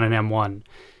 to run on an M1.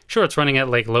 Sure, it's running at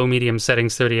like low, medium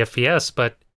settings, 30 FPS,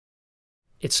 but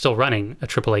it's still running a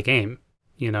AAA game,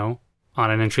 on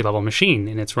an entry-level machine,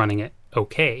 and it's running it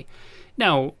okay.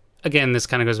 Now, again, this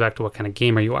kind of goes back to what kind of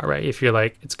gamer you are, right? If you're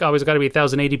like, it's always got to be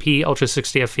 1080p, ultra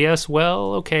 60 FPS,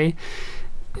 well, okay.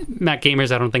 Mac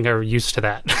gamers, I don't think are used to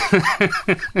that.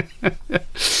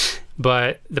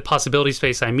 But the possibility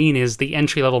space, I mean, is the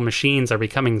entry-level machines are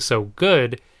becoming so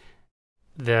good.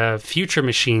 The future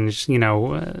machines,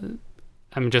 I'm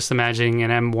just imagining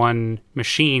an M1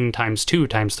 machine times 2,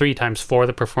 times 3, times 4,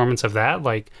 the performance of that.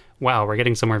 Like, wow, we're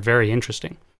getting somewhere very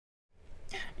interesting.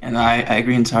 And I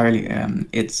agree entirely.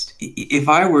 It's if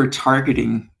I were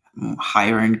targeting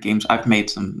higher end games, I've made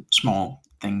some small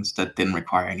things that didn't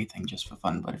require anything just for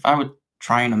fun. But if I were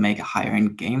trying to make a higher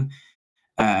end game,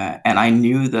 and I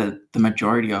knew that the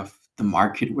majority of the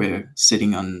market were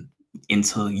sitting on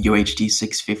Intel UHD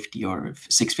 650 or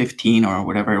 615 or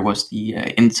whatever it was the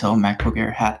Intel MacBook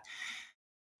Air had,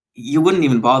 you wouldn't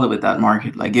even bother with that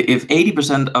market. Like if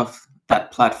 80% of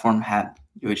that platform had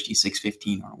UHD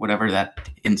 615 or whatever that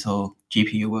Intel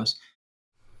GPU was,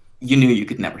 you knew you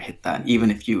could never hit that,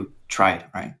 even if you tried,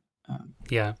 right?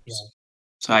 Yeah.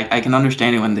 So I can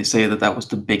understand it when they say that was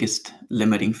the biggest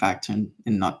limiting factor in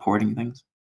not porting things.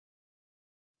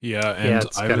 Yeah, and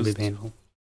it's gotta be painful.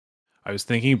 I was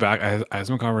thinking back. I had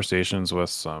some conversations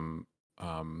with some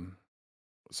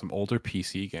older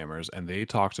PC gamers, and they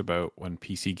talked about when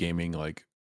PC gaming, like,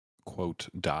 quote,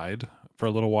 died for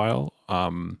a little while.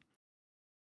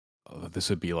 This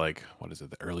would be like, what is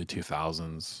it, the early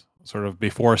 2000s, sort of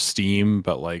before Steam,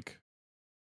 but like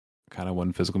kind of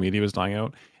when physical media was dying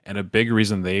out. And a big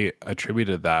reason they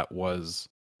attributed that was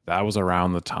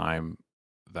around the time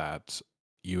that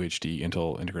UHD,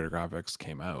 Intel Integrated Graphics,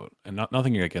 came out. And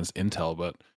nothing against Intel,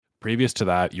 but previous to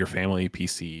that, your family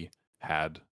PC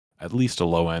had at least a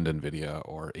low-end NVIDIA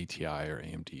or ATI or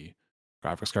AMD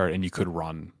graphics card, and you could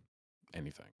run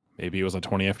anything. Maybe it was at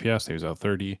 20 FPS, maybe it was at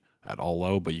 30 at all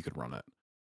low, but you could run it.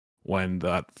 When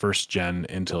that first gen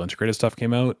Intel integrated stuff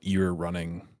came out, you were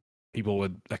running, people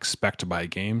would expect to buy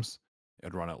games.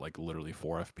 It'd run at like literally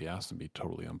 4 FPS and be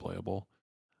totally unplayable.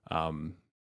 And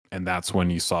that's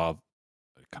when you saw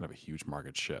kind of a huge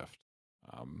market shift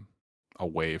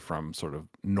away from sort of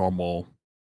normal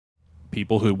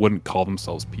people who wouldn't call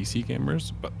themselves PC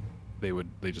gamers, but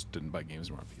they just didn't buy games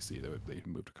on PC. They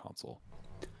moved to console.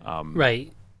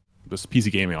 Right. This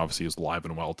PC gaming obviously is live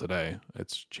and well today.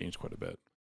 It's changed quite a bit,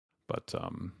 but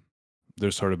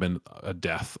there's sort of been a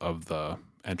death of the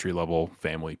entry-level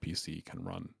family PC can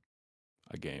run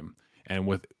a game. And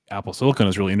with Apple Silicon,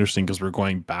 it's really interesting because we're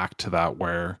going back to that,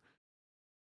 where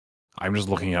I'm just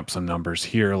looking up some numbers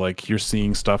here. Like, you're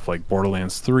seeing stuff like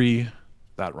Borderlands 3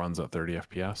 that runs at 30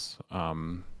 FPS.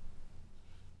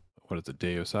 What is it,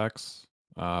 Deus Ex?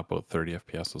 About 30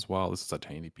 FPS as well. This is at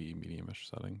 1080p medium-ish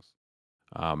settings.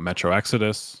 Metro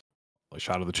Exodus, like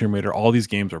Shadow of the Tomb Raider, all these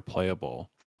games are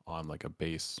playable on like a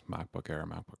base MacBook Air,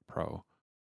 MacBook Pro,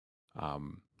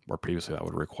 where previously that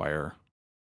would require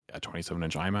a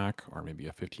 27-inch iMac or maybe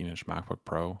a 15-inch MacBook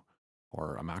Pro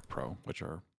or a Mac Pro, which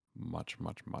are much,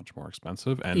 much, much more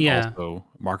expensive. And also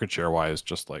market share-wise,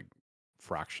 just like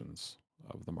fractions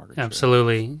of the market share.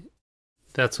 Absolutely.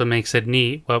 That's what makes it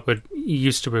neat. What would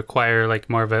used to require like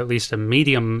more of at least a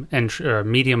medium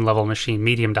level machine,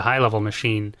 medium to high level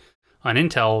machine on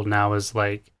Intel now is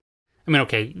like, I mean,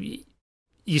 okay,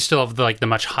 you still have the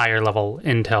much higher level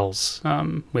Intels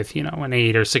with, an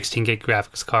 8 or 16 gig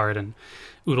graphics card and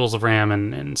oodles of RAM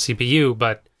and CPU.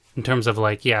 But in terms of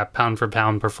pound for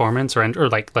pound performance or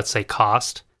like, let's say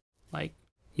cost, like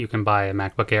you can buy a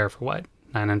MacBook Air for what,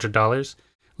 $900?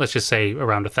 Let's just say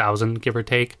around $1,000, give or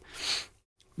take.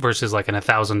 Versus like an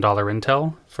 $1,000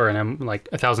 Intel for $1,000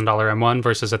 M1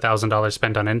 versus $1,000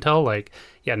 spent on Intel,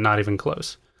 not even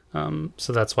close.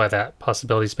 So that's why that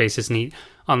possibility space is neat.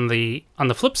 On the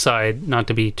flip side, not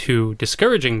to be too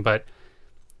discouraging, but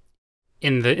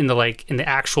in the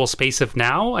actual space of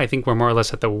now, I think we're more or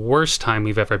less at the worst time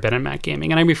we've ever been in Mac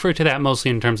gaming, and I refer to that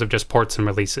mostly in terms of just ports and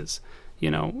releases.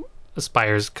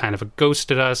 Aspire's kind of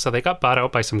ghosted us, so they got bought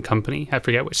out by some company. I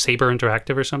forget which, Saber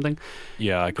Interactive or something.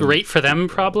 Yeah, great for them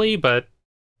probably, but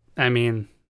I mean,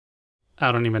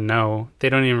 I don't even know. They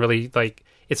don't even really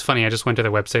It's funny. I just went to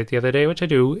their website the other day, which I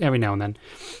do every now and then.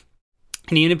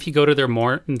 And even if you go to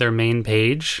their main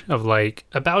page of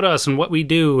about us and what we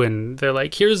do, and they're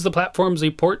like, here's the platforms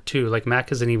we port to.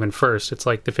 Mac isn't even first. It's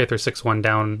like the 5th or 6th one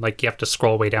down. You have to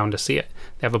scroll way down to see it.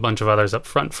 They have a bunch of others up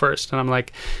front first, and I'm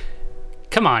like,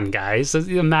 come on, guys.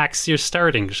 The Macs you're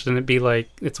starting, shouldn't it be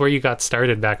it's where you got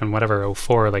started back in whatever,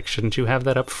 04? Shouldn't you have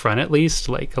that up front at least?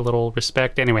 A little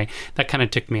respect. Anyway, that kind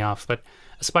of ticked me off. But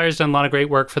Aspire's done a lot of great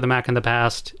work for the Mac in the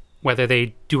past. Whether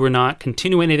they do or not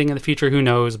continue anything in the future, who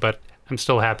knows? But I'm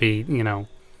still happy,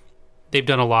 they've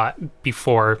done a lot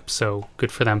before, so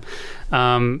good for them.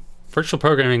 virtual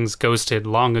programming's ghosted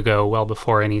long ago, well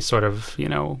before any sort of,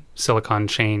 silicon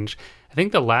change. I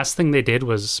think the last thing they did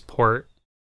was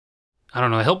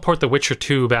they helped port The Witcher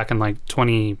 2 back in like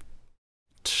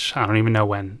I don't even know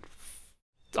when.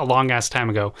 A long ass time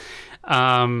ago.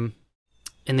 And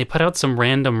they put out some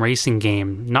random racing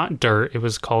game, not Dirt, it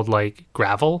was called like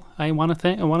Gravel, I want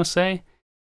to say.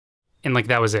 And like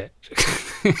that was it.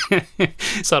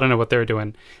 So I don't know what they were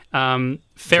doing.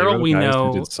 Feral, we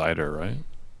know. Who did Cider, right?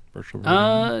 Virtual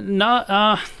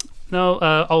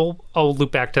I'll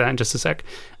loop back to that in just a sec.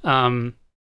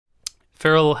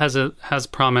 Feral has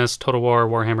promised Total War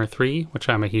Warhammer 3, which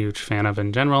I'm a huge fan of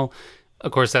in general.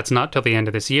 Of course, that's not till the end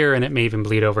of this year, and it may even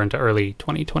bleed over into early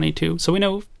 2022. So we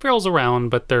know Feral's around,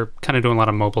 but they're kind of doing a lot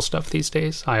of mobile stuff these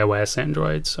days, iOS,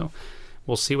 Android. So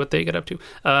we'll see what they get up to.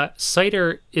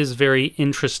 Cider is very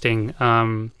interesting.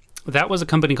 That was a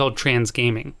company called Trans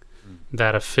Gaming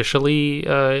that officially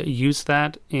used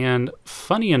that. And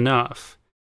funny enough,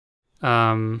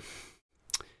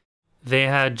 they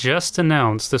had just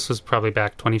announced, this was probably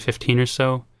back 2015 or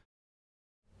so,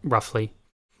 roughly,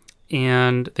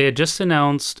 and they had just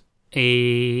announced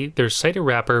their Cider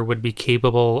wrapper would be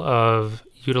capable of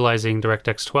utilizing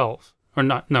DirectX 12, or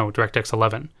DirectX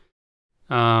 11,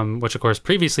 which of course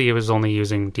previously it was only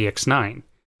using DX9,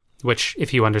 which,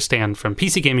 if you understand from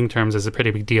PC gaming terms, is a pretty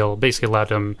big deal. Basically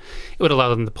it would allow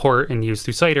them to port and use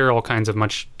through Cider all kinds of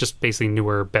just basically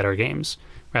newer, better games,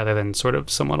 rather than sort of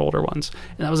somewhat older ones.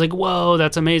 And I was like, whoa,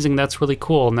 that's amazing, that's really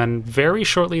cool. And then very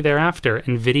shortly thereafter,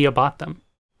 NVIDIA bought them.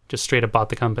 Just straight up bought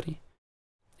the company.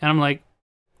 And I'm like,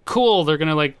 cool, they're going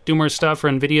to like do more stuff, or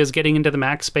NVIDIA's getting into the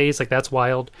Mac space, like that's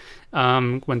wild.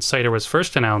 When Cider was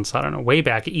first announced, I don't know, way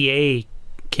back, EA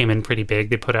came in pretty big.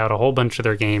 They put out a whole bunch of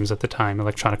their games at the time,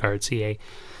 Electronic Arts, EA, a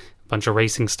bunch of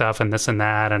racing stuff and this and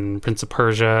that, and Prince of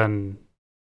Persia, and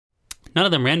none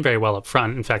of them ran very well up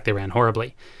front. In fact, they ran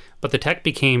horribly. But the tech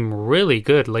became really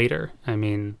good later.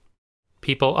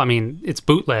 It's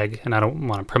bootleg, and I don't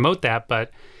want to promote that,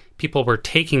 but people were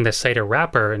taking the Cider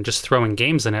wrapper and just throwing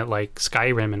games in it, like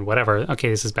Skyrim and whatever. Okay,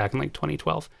 this is back in like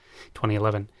 2012,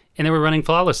 2011. And they were running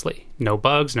flawlessly. No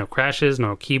bugs, no crashes,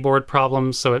 no keyboard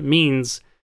problems. So it means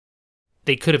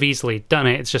they could have easily done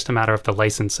it. It's just a matter of the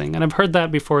licensing. And I've heard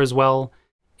that before as well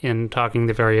in talking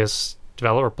to various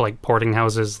developer, like porting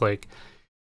houses, like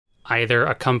either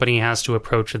a company has to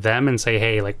approach them and say,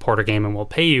 hey, like port a game and we'll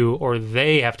pay you, or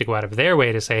they have to go out of their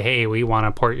way to say, hey, we want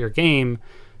to port your game,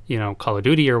 Call of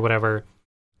Duty or whatever.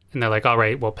 And they're like, all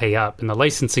right, we'll pay up. And the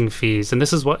licensing fees, and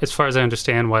this is what, as far as I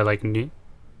understand, why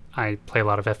I play a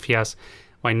lot of FPS,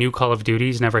 why new Call of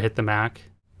Duties never hit the Mac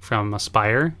from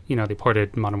Aspire. They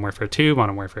ported Modern Warfare 2,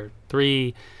 Modern Warfare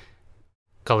 3,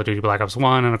 Call of Duty Black Ops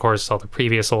 1, and of course all the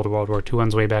previous old World War II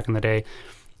ones way back in the day.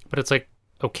 But it's like,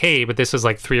 okay, but this is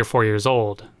like 3 or 4 years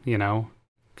old, How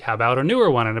about a newer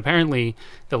one? And apparently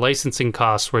the licensing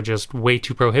costs were just way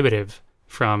too prohibitive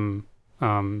from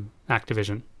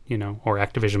Activision, or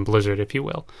Activision Blizzard, if you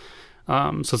will.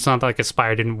 So it's not like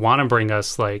Aspire didn't want to bring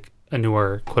us like a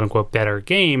newer, quote unquote, better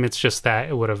game. It's just that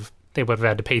they would have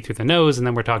had to pay through the nose. And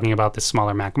then we're talking about this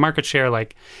smaller Mac market share,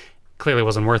 like clearly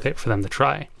wasn't worth it for them to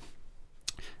try.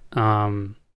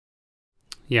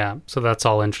 Yeah, so that's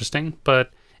all interesting. But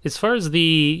as far as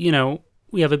we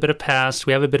have a bit of past,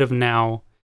 we have a bit of now.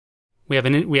 We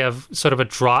have sort of a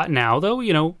drought now, though.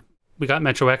 We got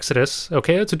Metro Exodus.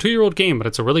 Okay, it's a 2-year-old game, but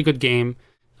it's a really good game.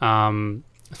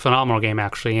 Phenomenal game,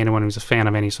 actually. Anyone who's a fan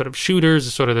of any sort of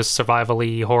shooters, sort of this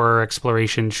survival-y, horror,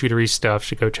 exploration, shootery stuff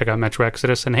should go check out Metro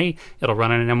Exodus. And hey, it'll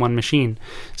run on an M1 machine.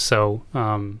 So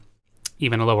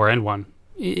even a lower-end one.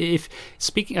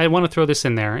 I want to throw this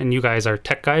in there, and you guys are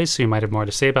tech guys, so you might have more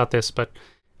to say about this, but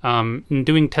in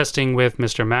doing testing with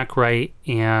Mr. MacWright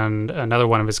and another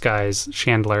one of his guys,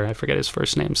 Chandler, I forget his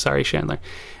first name, sorry, Chandler.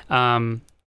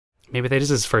 Maybe that is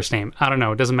his first name. I don't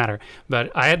know, it doesn't matter.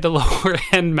 But I had the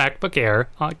lower-end MacBook Air,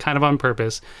 kind of on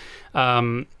purpose.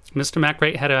 Mr.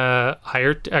 MacWright had a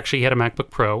MacBook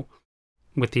Pro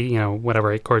with the,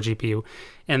 8-core GPU.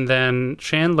 And then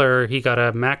Chandler, he got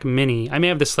a Mac Mini. I may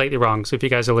have this slightly wrong, so if you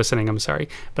guys are listening, I'm sorry.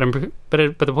 But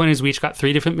the point is, we each got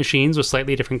 3 different machines with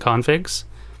slightly different configs.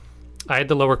 I had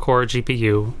the lower core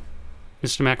GPU.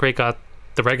 Mr. MacWright got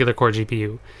the regular core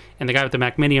GPU. And the guy with the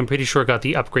Mac Mini, I'm pretty sure, got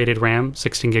the upgraded RAM,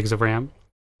 16 gigs of RAM.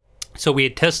 So we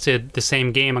had tested the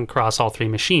same game across all 3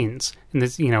 machines. And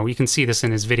this, you can see this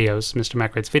in his videos, Mr.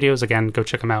 MacWright's videos. Again, go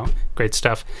check them out. Great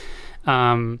stuff.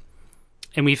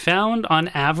 And we found, on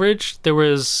average, there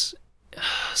was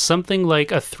something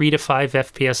like a 3 to 5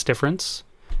 FPS difference,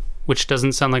 which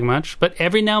doesn't sound like much. But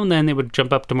every now and then, it would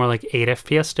jump up to more like 8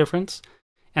 FPS difference.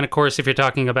 And of course, if you're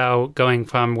talking about going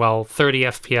from, 30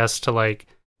 FPS to like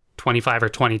 25 or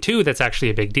 22, that's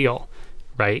actually a big deal,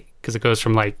 right? Because it goes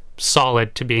from like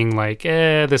solid to being like,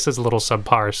 this is a little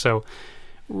subpar. So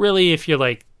really, if you're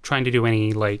like trying to do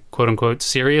any like quote unquote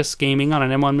serious gaming on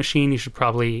an M1 machine, you should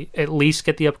probably at least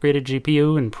get the upgraded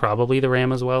GPU and probably the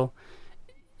RAM as well.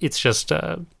 It's just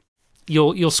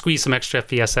you'll squeeze some extra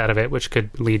FPS out of it, which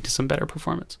could lead to some better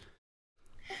performance.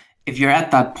 If you're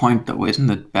at that point, though, isn't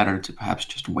it better to perhaps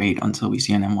just wait until we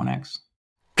see an M1X?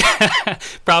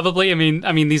 Probably. I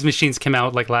mean, these machines came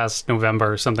out like last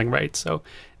November or something, right? So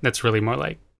that's really more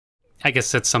like, I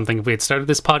guess that's something if we had started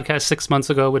this podcast 6 months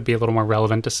ago would be a little more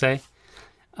relevant to say.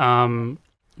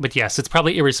 But yes, it's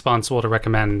probably irresponsible to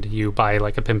recommend you buy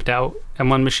like a pimped out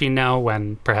M1 machine now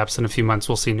when perhaps in a few months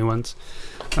we'll see new ones.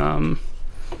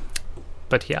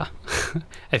 But yeah,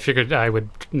 I figured I would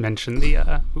mention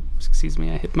the, oops, excuse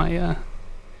me, I hit my,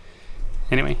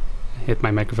 anyway, I hit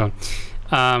my microphone.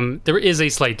 There is a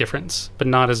slight difference, but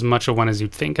not as much a one as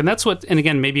you'd think. And that's what, and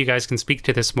again, maybe you guys can speak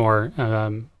to this more,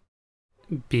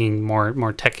 being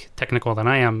more technical than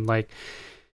I am. Like,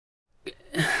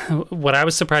 what I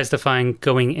was surprised to find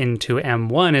going into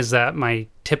M1 is that my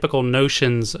typical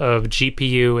notions of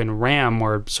GPU and RAM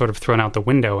were sort of thrown out the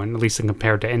window, and at least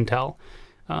compared to Intel.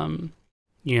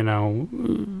 You know,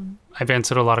 I've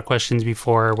answered a lot of questions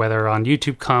before, whether on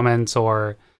YouTube comments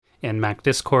or in Mac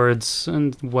Discords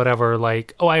and whatever,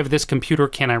 like, oh, I have this computer,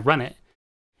 can I run it?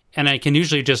 And I can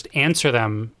usually just answer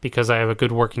them because I have a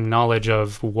good working knowledge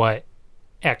of what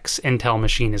X Intel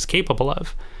machine is capable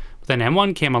of. But then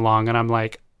M1 came along and I'm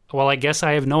like, well, I guess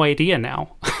I have no idea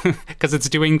now because it's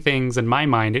doing things in my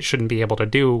mind it shouldn't be able to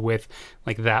do with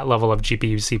like that level of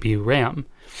GPU, CPU, RAM.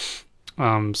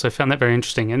 So I found that very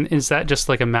interesting. And is that just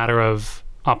like a matter of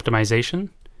optimization?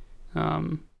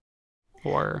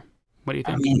 Or what do you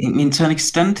think? I mean, to an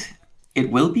extent,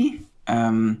 it will be.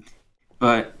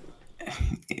 But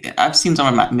I've seen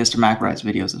some of Mr. MacRide's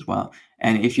videos as well.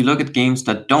 And if you look at games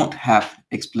that don't have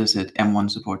explicit M1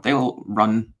 support, they will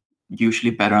run usually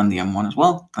better on the M1 as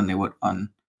well than they would on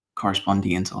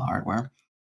corresponding Intel hardware.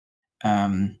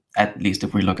 At least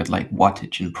if we look at like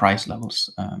wattage and price levels.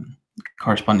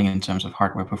 Corresponding in terms of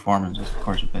hardware performance is, of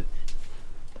course, a bit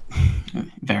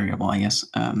variable, I guess.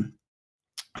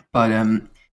 But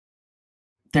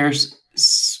there's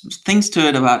things to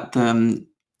it about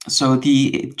so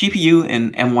the GPU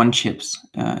in M1 chips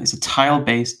is a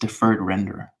tile-based deferred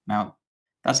renderer. Now,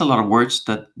 that's a lot of words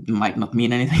that might not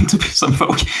mean anything to some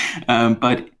folk,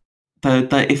 but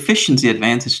the efficiency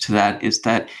advantage to that is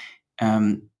that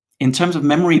in terms of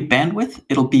memory bandwidth,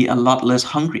 it'll be a lot less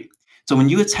hungry. So when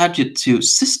you attach it to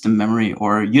system memory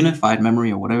or unified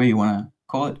memory or whatever you want to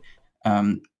call it,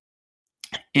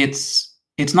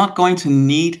 it's not going to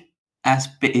need as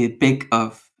big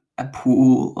of a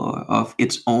pool of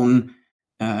its own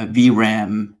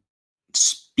VRAM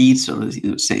speed, so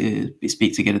to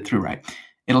speak, to get it through, right?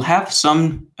 It'll have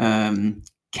some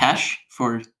cache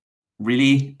for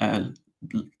really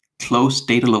close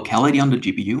data locality on the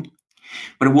GPU,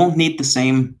 but it won't need the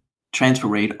same transfer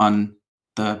rate on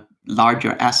the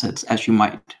larger assets as you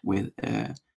might with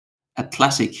a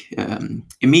classic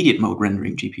immediate mode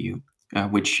rendering GPU,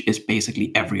 which is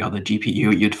basically every other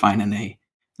GPU you'd find in a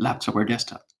laptop or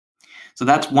desktop. So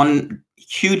that's one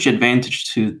huge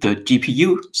advantage to the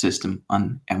GPU system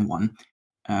on M1,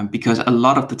 because a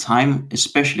lot of the time,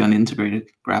 especially on integrated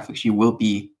graphics, you will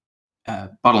be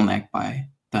bottlenecked by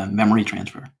the memory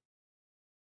transfer.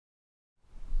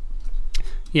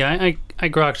 Yeah, I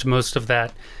grokked most of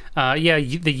that.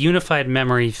 The unified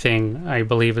memory thing, I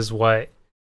believe, is what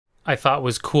I thought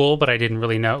was cool, but I didn't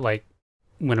really know, like,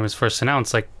 when it was first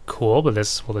announced, like, cool, but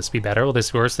will this be better? Will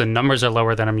this be worse? The numbers are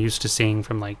lower than I'm used to seeing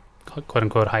from, like,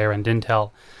 quote-unquote higher-end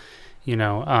Intel, you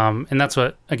know, and that's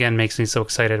what, again, makes me so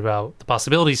excited about the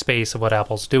possibility space of what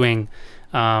Apple's doing.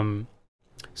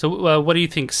 So what do you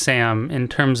think, Sam, in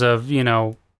terms of, you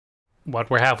know, what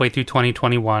we're halfway through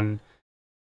 2021,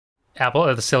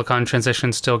 Apple, the Silicon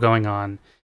transition still going on.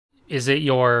 Is it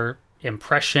your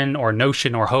impression or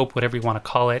notion or hope, whatever you want to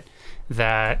call it,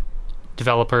 that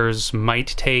developers might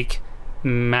take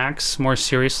Macs more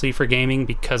seriously for gaming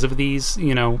because of these,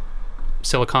 you know,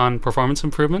 Silicon performance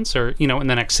improvements, or, you know, in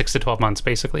the next 6 to 12 months,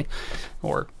 basically,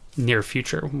 or near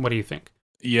future? What do you think?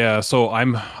 Yeah, so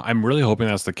I'm really hoping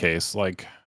that's the case. Like,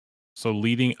 so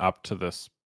leading up to this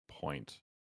point,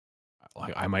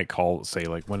 like I might say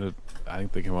like I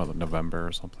think they came out in November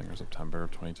or something, or September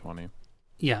of 2020.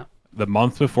 Yeah. The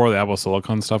month before the Apple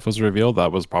Silicon stuff was revealed,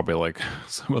 that was probably like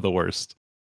some of the worst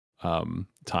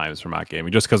times for Mac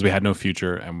gaming, just because we had no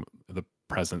future and the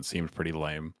present seemed pretty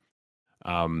lame.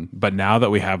 But now that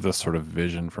we have this sort of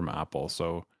vision from Apple,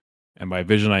 and by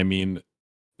vision I mean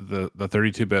the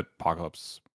 32-bit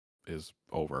apocalypse is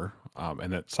over,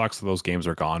 and it sucks that those games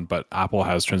are gone. But Apple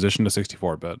has transitioned to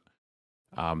 64-bit.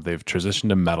 They've transitioned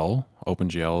to Metal.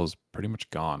 OpenGL is pretty much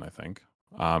gone, I think,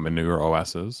 in newer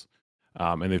OSs.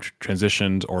 And they've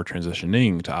transitioned or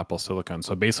transitioning to Apple Silicon.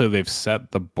 So basically, they've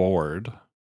set the board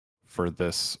for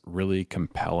this really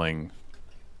compelling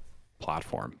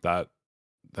platform that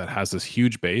has this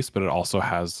huge base, but it also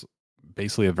has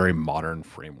basically a very modern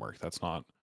framework that's not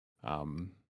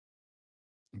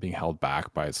being held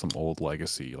back by some old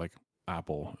legacy. Like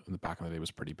Apple in the back in the day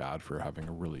was pretty bad for having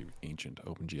a really ancient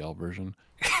OpenGL version.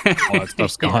 All that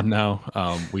stuff's gone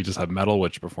now. We just have Metal,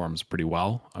 which performs pretty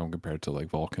well compared to like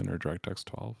Vulkan or DirectX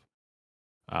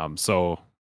 12. So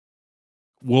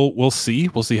we'll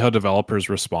see how developers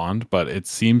respond, but it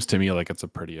seems to me like it's a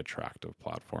pretty attractive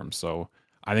platform. So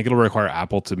I think it'll require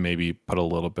Apple to maybe put a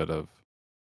little bit of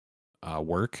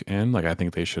work in. Like I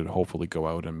think they should hopefully go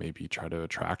out and maybe try to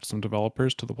attract some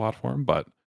developers to the platform, but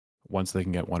once they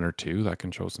can get one or two that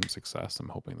can show some success, I'm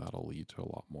hoping that'll lead to a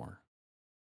lot more.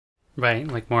 Right,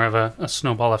 like more of a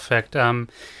snowball effect.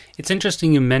 It's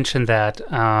interesting you mentioned that.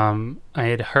 I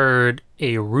had heard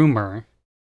a rumor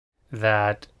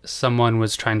that someone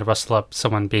was trying to rustle up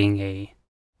someone being a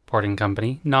porting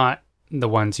company, not the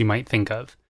ones you might think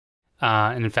of.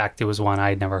 And in fact, it was one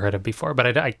I'd never heard of before,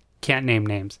 but I can't name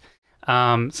names.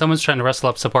 Someone's trying to rustle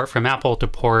up support from Apple to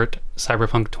port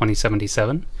Cyberpunk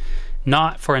 2077.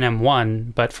 Not for an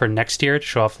M1, but for next year to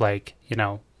show off like,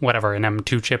 whatever, an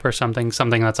M2 chip or something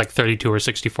that's like 32 or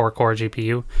 64 core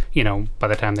GPU, by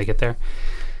the time they get there.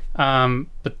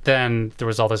 But then there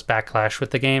was all this backlash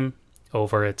with the game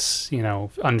over its,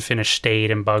 unfinished state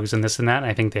and bugs and this and that. And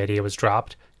I think the idea was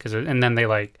dropped and then they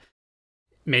like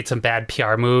made some bad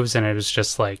PR moves and it was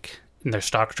just like their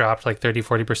stock dropped like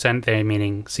 30-40%. They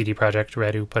meaning CD Projekt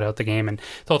Red, who put out the game, and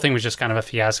the whole thing was just kind of a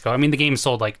fiasco. I mean, the game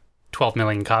sold like 12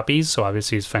 million copies, so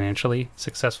obviously it's financially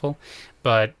successful,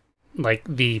 but like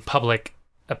the public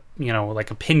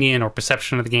like opinion or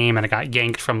perception of the game, and it got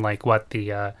yanked from like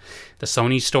the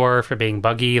Sony store for being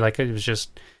buggy. Like it was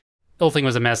just, the whole thing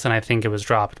was a mess, and I think it was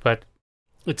dropped. But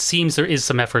it seems there is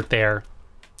some effort there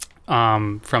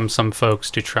from some folks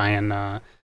to try and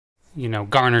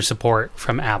garner support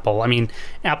from Apple. I mean,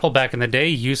 Apple back in the day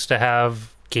used to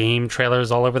have game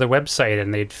trailers all over their website,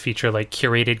 and they'd feature like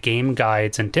curated game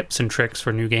guides and tips and tricks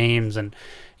for new games. And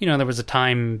there was a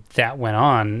time that went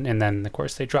on, and then of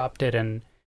course they dropped it and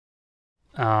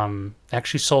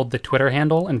actually sold the Twitter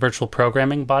handle, and Virtual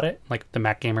Programming bought it, like the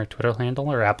Mac Gamer Twitter handle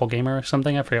or Apple Gamer or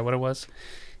something. I forget what it was.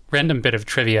 Random bit of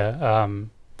trivia.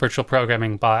 Virtual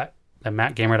Programming bought the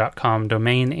macgamer.com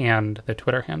domain and the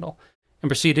Twitter handle and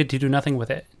proceeded to do nothing with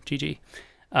it. GG.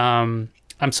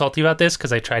 I'm salty about this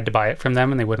because I tried to buy it from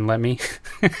them and they wouldn't let me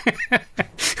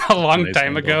a long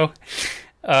time ago.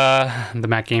 The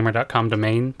macgamer.com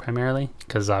domain primarily,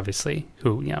 because obviously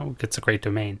who gets a great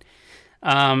domain.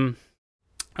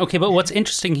 Okay, but what's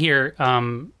interesting here,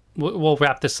 we'll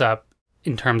wrap this up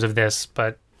in terms of this,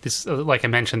 but this, like I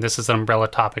mentioned, this is an umbrella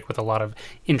topic with a lot of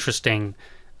interesting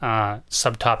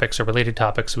subtopics or related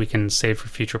topics we can save for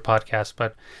future podcasts.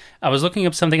 But I was looking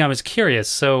up something, I was curious.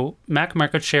 So Mac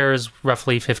market share is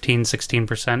roughly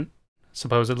 15-16%,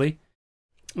 supposedly,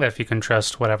 if you can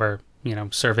trust whatever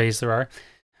surveys there are.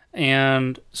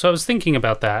 And so I was thinking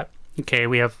about that. Okay,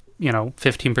 we have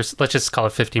 15%, let's just call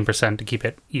it 15% to keep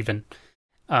it even,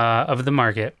 of the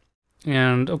market.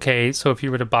 And okay, so if you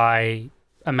were to buy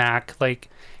a Mac, like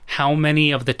how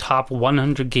many of the top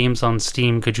 100 games on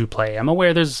Steam could you play? I'm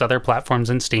aware there's other platforms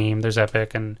in Steam. There's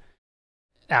Epic and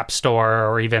App Store,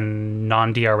 or even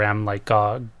non-DRM like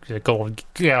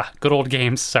good old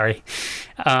games. Sorry,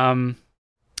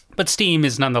 but Steam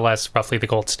is nonetheless roughly the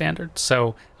gold standard.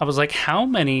 So I was like, how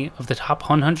many of the top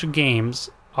 100 games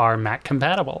are Mac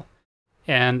compatible?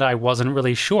 And I wasn't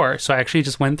really sure. So I actually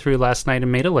just went through last night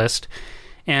and made a list.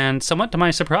 And somewhat to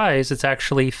my surprise, it's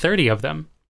actually 30 of them.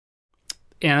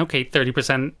 And okay,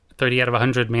 30%, 30 out of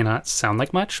 100 may not sound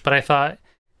like much, but I thought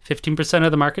 15% of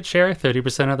the market share,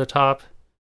 30% of the top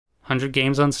 100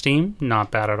 games on Steam, not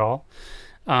bad at all.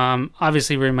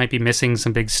 Obviously, we might be missing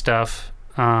some big stuff.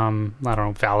 I don't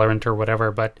know, Valorant or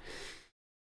whatever, but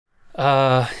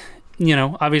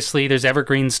obviously there's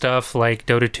evergreen stuff like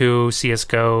Dota 2,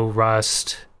 CSGO,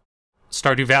 Rust,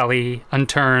 Stardew Valley,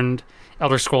 Unturned,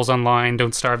 Elder Scrolls Online,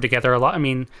 Don't Starve Together a lot. I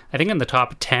mean, I think in the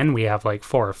top 10 we have like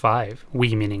 4 or 5,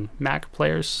 we meaning Mac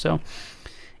players. So,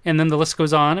 and then the list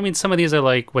goes on. I mean, some of these are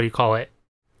like, what do you call it?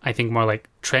 I think more like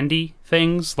trendy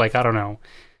things. Like, I don't know.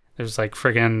 There's like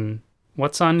friggin',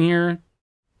 what's on here?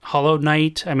 Hollow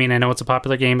Knight. I mean, I know it's a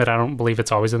popular game, but I don't believe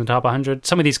it's always in the top 100.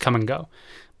 Some of these come and go.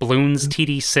 Bloons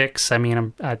TD6. I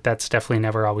mean, that's definitely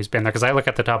never always been there because I look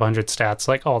at the top 100 stats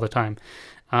like all the time.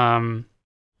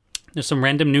 There's some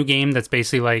random new game that's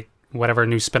basically like whatever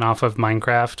new spin-off of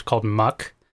Minecraft called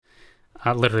Muck.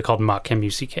 Literally called Muck,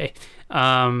 M-U-C-K.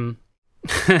 But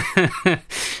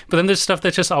then there's stuff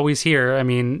that's just always here. I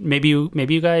mean, maybe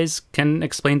you guys can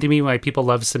explain to me why people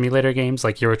love simulator games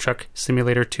like Euro Truck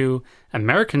Simulator 2,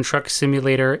 American Truck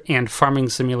Simulator, and Farming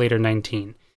Simulator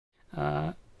 19.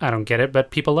 I don't get it,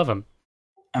 but people love them.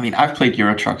 I mean, I've played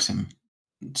Euro Truck Sim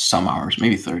some hours,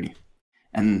 maybe 30.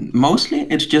 And mostly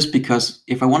it's just because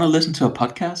if I want to listen to a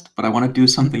podcast, but I want to do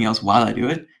something else while I do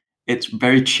it, it's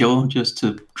very chill just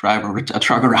to drive a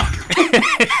truck around.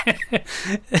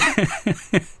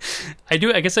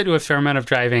 I guess I do a fair amount of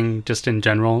driving just in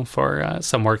general for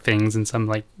some work things and some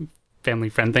like family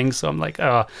friend things. So I'm like,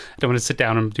 oh, I don't want to sit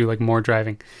down and do like more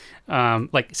driving,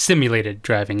 like simulated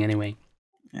driving anyway.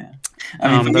 Yeah,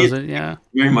 I mean, for me, it's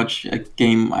very much a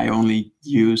game I only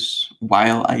use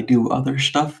while I do other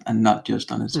stuff and not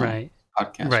just on its own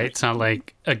podcast. Right, it's not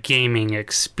like a gaming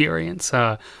experience.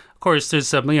 Of course, there's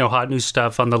some hot new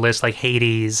stuff on the list like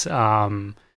Hades, more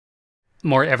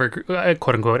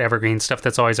quote unquote evergreen stuff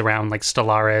that's always around like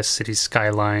Stellaris, Cities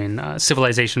Skyline,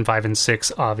 Civilization 5 and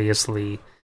 6, obviously.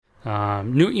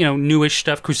 Newish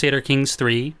stuff. Crusader Kings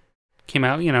 3 came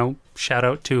out. Shout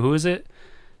out to who is it?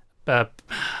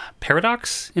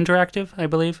 Paradox Interactive, I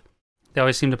believe. They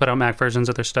always seem to put out Mac versions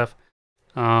of their stuff.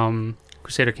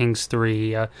 Crusader Kings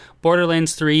 3,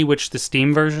 Borderlands 3, which the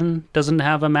Steam version doesn't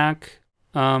have a Mac,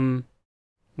 version,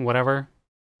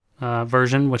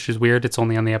 which is weird. It's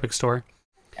only on the Epic Store.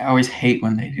 I always hate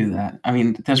when they do that. I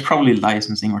mean, there's probably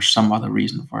licensing or some other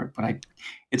reason for it, but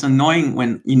it's annoying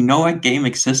when a game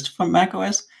exists for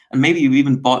macOS, and maybe you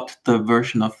even bought the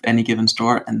version of any given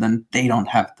store, and then they don't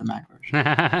have the Mac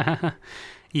version.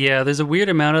 Yeah, there's a weird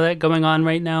amount of that going on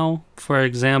right now. For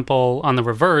example, on the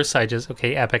reverse,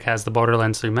 Epic has the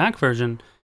Borderlands 3 Mac version,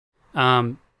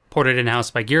 ported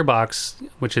in-house by Gearbox,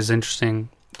 which is interesting.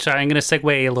 So I'm going to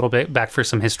segue a little bit back for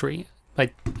some history.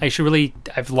 Like,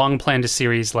 I've long planned a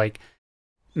series like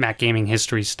Mac gaming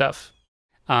history stuff.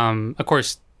 Of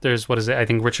course, there's, I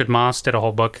think Richard Moss did a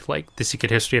whole book, like The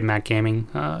Secret History of Mac Gaming,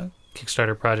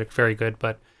 Kickstarter project, very good,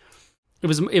 but it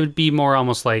would be more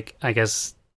almost like, I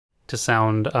guess, to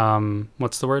sound,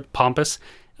 what's the word? Pompous.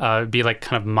 It'd be like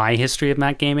kind of my history of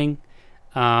Mac gaming,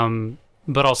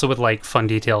 but also with like fun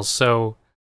details. So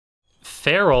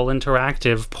Feral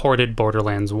Interactive ported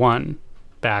Borderlands 1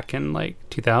 back in like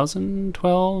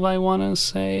 2012, I want to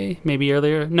say, maybe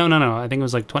earlier. No, I think it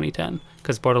was like 2010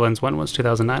 because Borderlands 1 was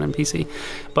 2009 on PC.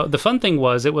 But the fun thing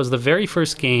was it was the very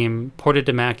first game ported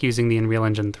to Mac using the Unreal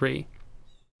Engine 3.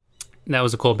 That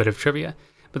was a cool bit of trivia.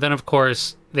 But then, of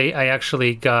course, I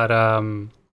actually got,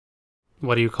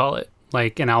 what do you call it?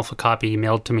 Like an alpha copy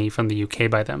mailed to me from the UK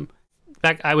by them.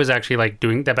 I was actually like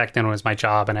doing that back then was my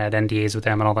job, and I had NDAs with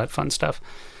them and all that fun stuff.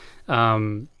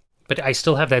 But I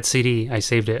still have that CD. I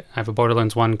saved it. I have a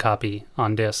Borderlands 1 copy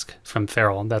on disc from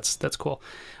Feral. That's cool.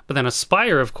 But then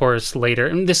Aspire, of course, later,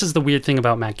 and this is the weird thing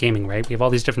about Mac gaming, right? We have all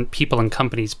these different people and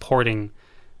companies porting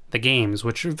the games,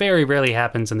 which very rarely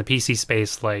happens in the PC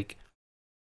space. Like,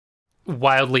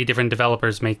 wildly different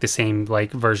developers make the same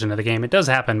like version of the game. It does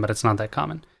happen, but it's not that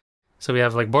common. So we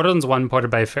have like Borderlands 1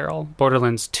 ported by Feral,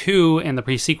 Borderlands 2 and the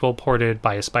pre-sequel ported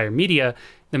by Aspire Media,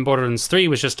 then Borderlands 3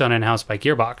 was just done in-house by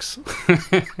Gearbox.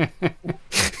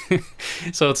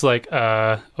 So it's like,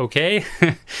 okay,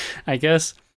 I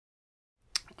guess.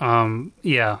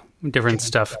 Different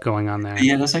stuff going on there.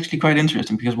 Yeah, that's actually quite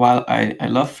interesting because while I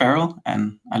love Feral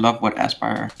and I love what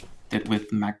Aspire did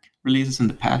with Mac releases in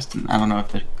the past, and I don't know if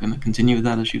they're going to continue with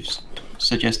that as you've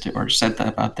suggested or said that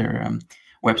about their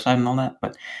website and all that,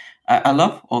 but I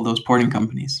love all those porting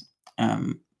companies.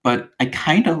 But I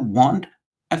kind of want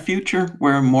a future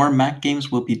where more Mac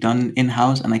games will be done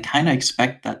in-house, and I kind of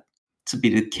expect that to be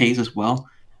the case as well.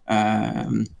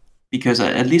 Because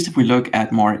at least if we look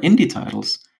at more indie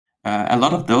titles, a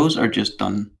lot of those are just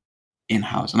done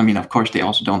in-house. And I mean, of course, they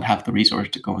also don't have the resource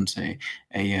to go and say,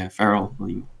 hey, Feral, will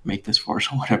you make this for us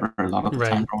or whatever, a lot of the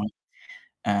time.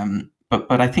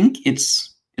 But I think it's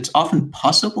often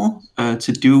possible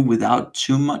to do without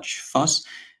too much fuss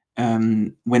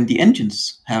when the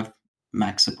engines have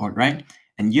Mac support, right?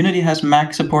 And Unity has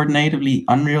Mac support natively.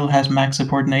 Unreal has Mac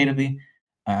support natively.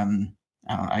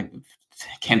 I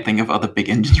can't think of other big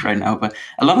engines right now, but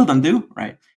a lot of them do,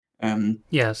 right?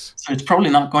 Yes. So it's probably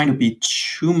not going to be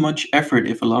too much effort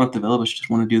if a lot of developers just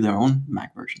want to do their own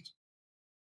Mac versions.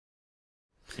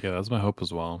 Yeah, that's my hope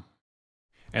as well.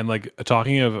 And like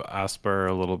talking of Asper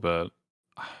a little bit,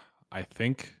 I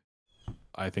think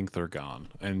I think they're gone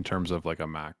in terms of like a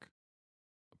Mac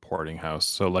porting house.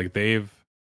 So like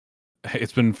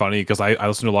it's been funny because I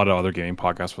listen to a lot of other gaming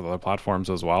podcasts with other platforms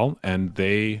as well, and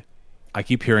I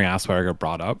keep hearing Aspire get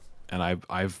brought up, and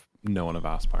I've known of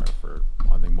Aspire for,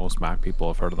 I think most Mac people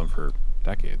have heard of them for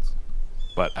decades,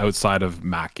 but outside of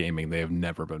Mac gaming, they have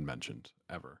never been mentioned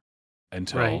ever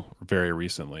until very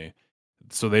recently.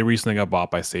 So they recently got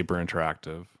bought by Saber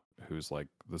Interactive, who's like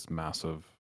this massive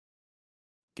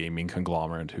gaming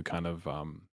conglomerate who kind of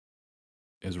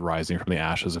is rising from the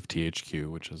ashes of THQ,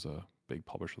 which is a big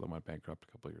publisher that went bankrupt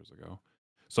a couple of years ago.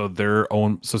 So Saber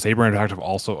Interactive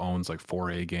also owns like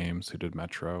 4A Games, who did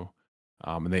Metro,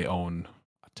 and they own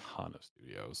a ton of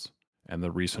studios. And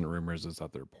the recent rumors is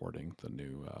that they're porting the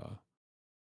new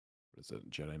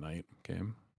Jedi Knight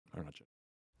game, or not Jedi.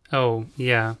 Oh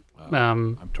yeah,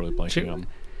 I'm totally blanking on.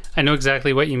 I know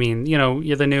exactly what you mean. You know,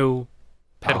 you're the new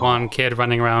Padawan kid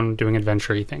running around doing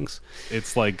adventure-y things.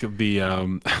 It's like the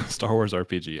Star Wars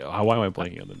RPG. Why am I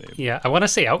blanking on the name? Yeah, I want to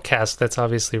say Outcast. That's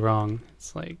obviously wrong.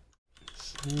 It's like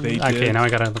okay, now I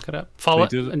gotta look it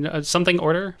up. Something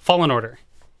Order, Fallen Order.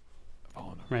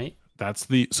 Right. That's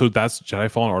Jedi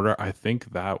Fallen Order. I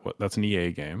think that's an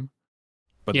EA game.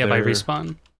 But yeah, by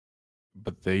Respawn.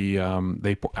 But they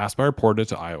Aspire ported it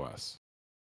to iOS.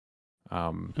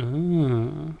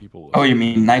 People. Oh, you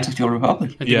mean Knights of the Old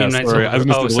Republic? Yeah, sorry. I was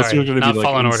going to say, listeners are going to be like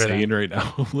Fallen insane right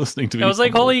now listening to me. I was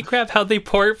like, holy crap, how'd they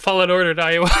port Fallen Order to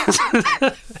iOS?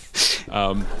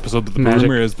 So the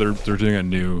rumor is they're doing a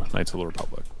new Knights of the Old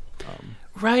Republic.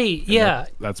 Right, yeah.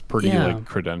 That's pretty like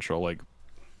credential. Like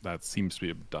that seems to be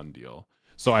a done deal.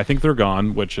 So I think they're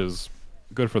gone, which is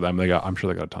good for them. I'm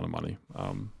sure they got a ton of money.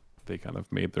 They kind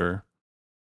of made their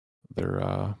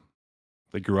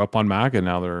they grew up on Mac, and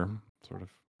now they're sort of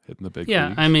hitting the big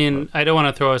leagues, I mean, I don't want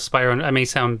to throw Aspire on. I may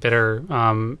sound bitter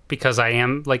because I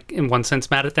am, like, in one sense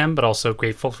mad at them, but also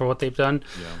grateful for what they've done.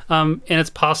 And it's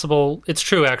possible, it's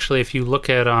true actually, if you look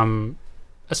at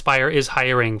Aspire is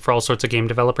hiring for all sorts of game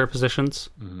developer positions.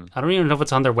 I don't even know if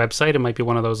it's on their website. It might be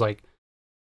one of those, like,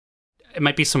 it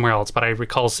might be somewhere else, but I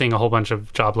recall seeing a whole bunch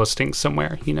of job listings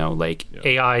somewhere, you know, like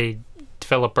AI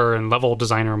developer and level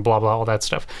designer and blah blah, all that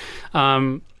stuff.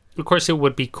 Of course, it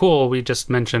would be cool. We just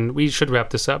mentioned we should wrap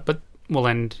this up, but we'll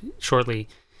end shortly.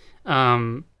 I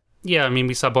mean,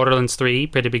 we saw Borderlands 3,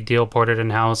 pretty big deal, ported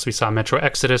in-house. We saw Metro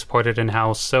Exodus ported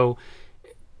in-house. So,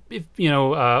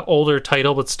 older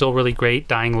title, but still really great.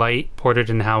 Dying Light ported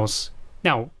in-house.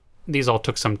 Now, these all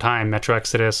took some time. Metro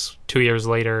Exodus, 2 years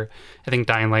later. I think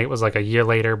Dying Light was like a year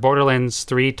later. Borderlands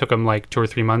 3 took them like 2 or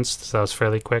 3 months, so that was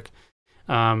fairly quick.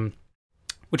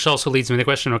 Which also leads me to the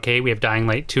question, okay, we have Dying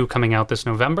Light 2 coming out this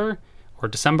November, or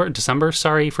December,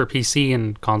 for PC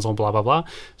and console, blah, blah, blah.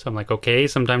 So I'm like, okay,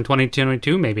 sometime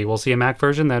 2022, maybe we'll see a Mac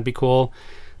version. That'd be cool.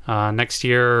 Next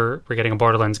year, we're getting a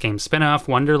Borderlands game spinoff,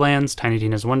 Wonderlands, Tiny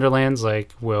Tina's Wonderlands.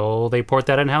 Like, will they port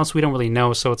that in-house? We don't really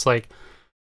know. So it's like,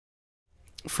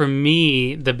 for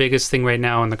me, the biggest thing right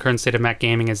now in the current state of Mac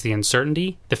gaming is the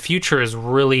uncertainty. The future has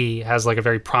like a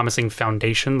very promising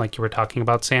foundation, like you were talking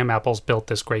about, Sam. Apple's built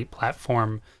this great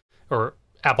platform, or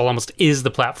Apple almost is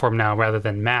the platform now rather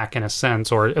than Mac in a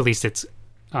sense, or at least it's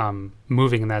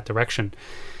moving in that direction.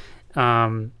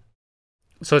 So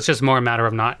it's just more a matter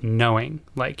of not knowing.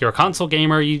 Like, you're a console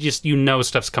gamer, you know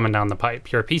stuff's coming down the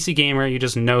pipe. You're a PC gamer, you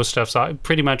just know stuff's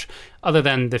pretty much, other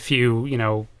than the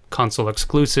few, console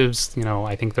exclusives,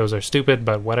 I think those are stupid,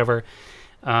 but whatever.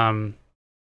 More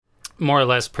or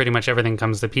less, pretty much everything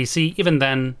comes to PC. Even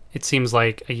then, it seems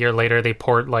like a year later they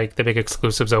port like the big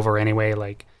exclusives over anyway.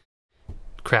 Like,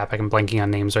 crap, I'm blanking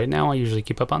on names right now. I usually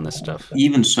keep up on this stuff.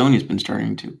 Even Sony's been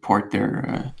starting to port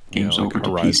their games over to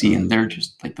PC, and they're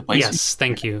just like the place. Yes,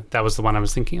 thank you. That was the one I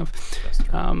was thinking of.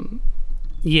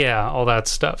 all that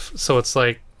stuff. So it's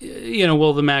like,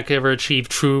 will the Mac ever achieve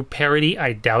true parity?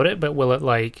 I doubt it, but will it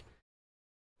like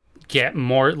get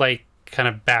more like kind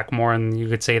of back more in, you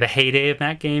could say, the heyday of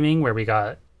Mac gaming where we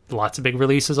got lots of big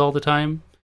releases all the time?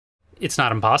 It's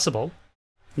not impossible.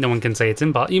 No one can say it's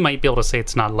impossible. You might be able to say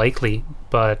it's not likely,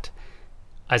 but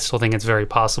I still think it's very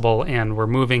possible, and we're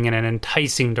moving in an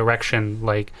enticing direction,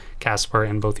 like Casper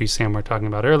and both you, Sam, were talking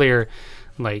about earlier.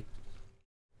 Like,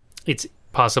 it's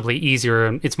possibly easier,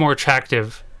 and it's more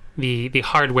attractive. The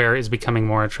hardware is becoming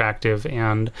more attractive,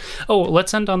 and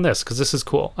let's end on this, because this is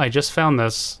cool. I just found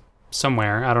this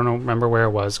somewhere. I don't remember where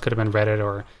it was. Could have been Reddit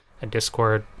or a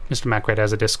Discord. Mr. MacRed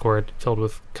has a Discord filled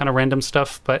with kind of random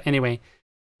stuff, but anyway,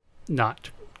 not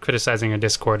criticizing a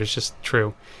Discord, it's just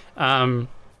true.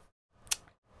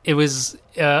 It was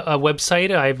a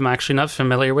website I'm actually not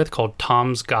familiar with called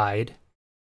Tom's Guide.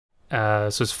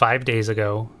 This was 5 days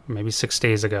ago, maybe 6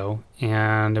 days ago,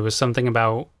 and it was something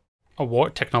about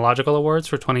technological awards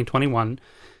for 2021.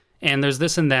 And there's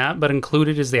this and that, but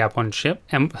included is the M1 chip.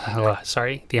 The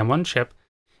M1 chip.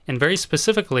 And very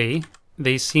specifically,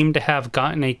 they seem to have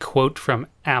gotten a quote from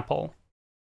Apple.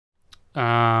 So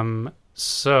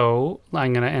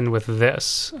I'm going to end with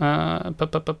this.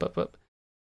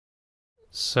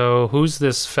 So who's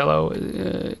this fellow?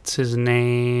 His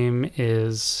name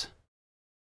is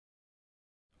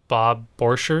Bob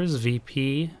Borchers,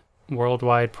 VP,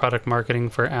 Worldwide Product Marketing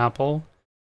for Apple.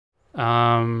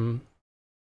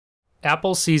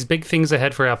 Apple sees big things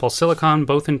ahead for Apple Silicon,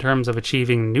 both in terms of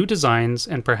achieving new designs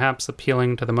and perhaps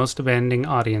appealing to the most demanding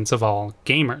audience of all,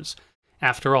 gamers.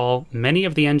 After all, many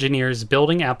of the engineers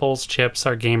building Apple's chips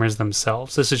are gamers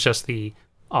themselves. This is just the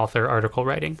author article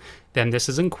writing. Then this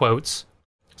is in quotes.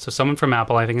 So someone from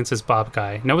Apple, I think it's this Bob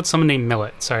guy. No, it's someone named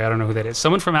Millet. Sorry, I don't know who that is.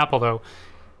 Someone from Apple, though.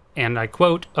 And I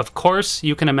quote, "Of course,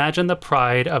 you can imagine the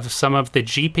pride of some of the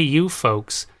GPU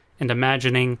folks and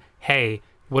imagining, hey,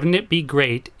 wouldn't it be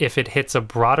great if it hits a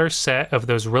broader set of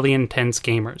those really intense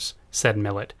gamers," said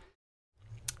Millet.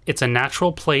 "It's a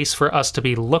natural place for us to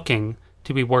be looking,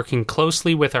 to be working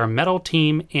closely with our metal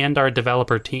team and our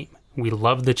developer team. We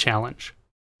love the challenge."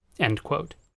 End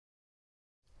quote.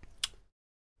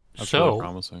 That's really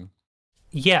promising.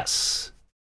 Yes.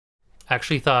 I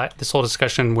actually thought this whole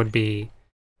discussion would be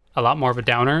a lot more of a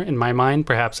downer in my mind.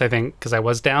 Perhaps I think because I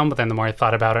was down, but then the more I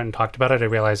thought about it and talked about it, I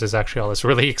realized there's actually all this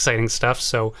really exciting stuff.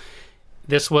 So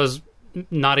this was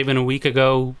not even a week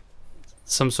ago,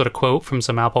 some sort of quote from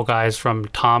some Apple guys from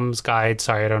Tom's Guide.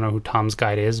 Sorry, I don't know who Tom's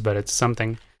Guide is, but it's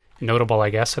something notable, I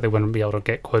guess, so they wouldn't be able to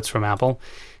get quotes from Apple.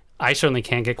 I certainly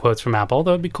can't get quotes from Apple,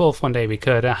 though it'd be cool if one day we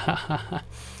could.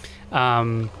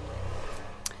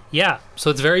 Yeah, so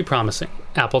it's very promising.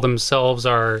 Apple themselves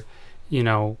are,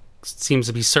 seems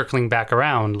to be circling back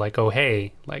around, like, oh,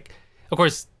 hey, like, of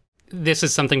course, this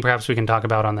is something perhaps we can talk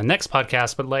about on the next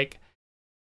podcast, but like,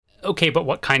 okay, but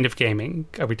what kind of gaming?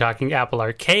 Are we talking Apple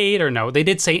Arcade or no? They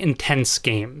did say intense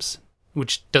games,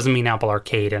 which doesn't mean Apple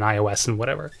Arcade and iOS and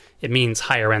whatever. It means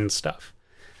higher end stuff.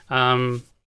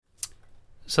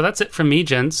 So that's it from me,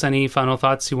 gents. Any final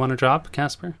thoughts you want to drop,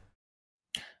 Casper?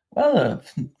 Well,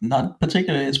 not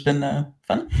particularly. It's been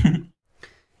fun.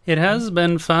 It has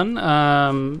been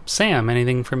fun. Sam,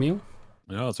 anything from you?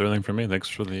 No, it's everything from me. Thanks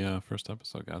for the first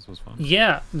episode, guys. It was fun.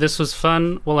 Yeah, this was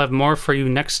fun. We'll have more for you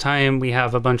next time. We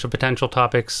have a bunch of potential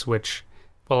topics, which,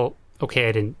 well, okay,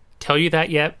 I didn't tell you that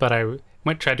yet, but I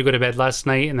tried to go to bed last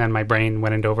night, and then my brain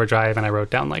went into overdrive, and I wrote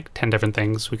down like 10 different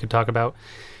things we could talk about.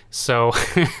 So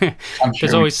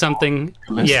there's always something.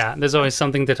 Yeah, there's always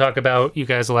something to talk about. You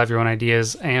guys will have your own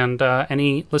ideas. And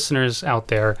any listeners out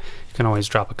there, you can always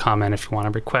drop a comment if you want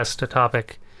to request a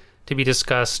topic to be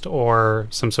discussed or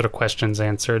some sort of questions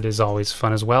answered is always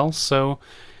fun as well. So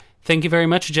thank you very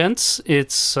much, gents.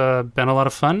 It's been a lot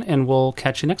of fun, and we'll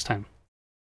catch you next time.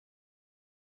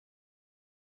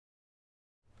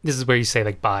 This is where you say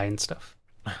like bye and stuff.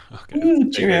 Okay.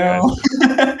 Cheerio.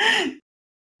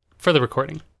 For the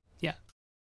recording. Yeah.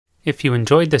 If you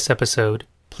enjoyed this episode,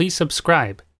 please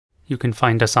subscribe. You can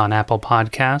find us on Apple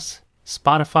Podcasts,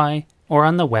 Spotify, or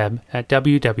on the web at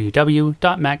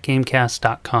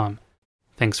www.macgamecast.com.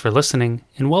 Thanks for listening,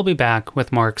 and we'll be back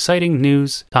with more exciting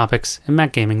news, topics, and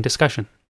Mac gaming discussion.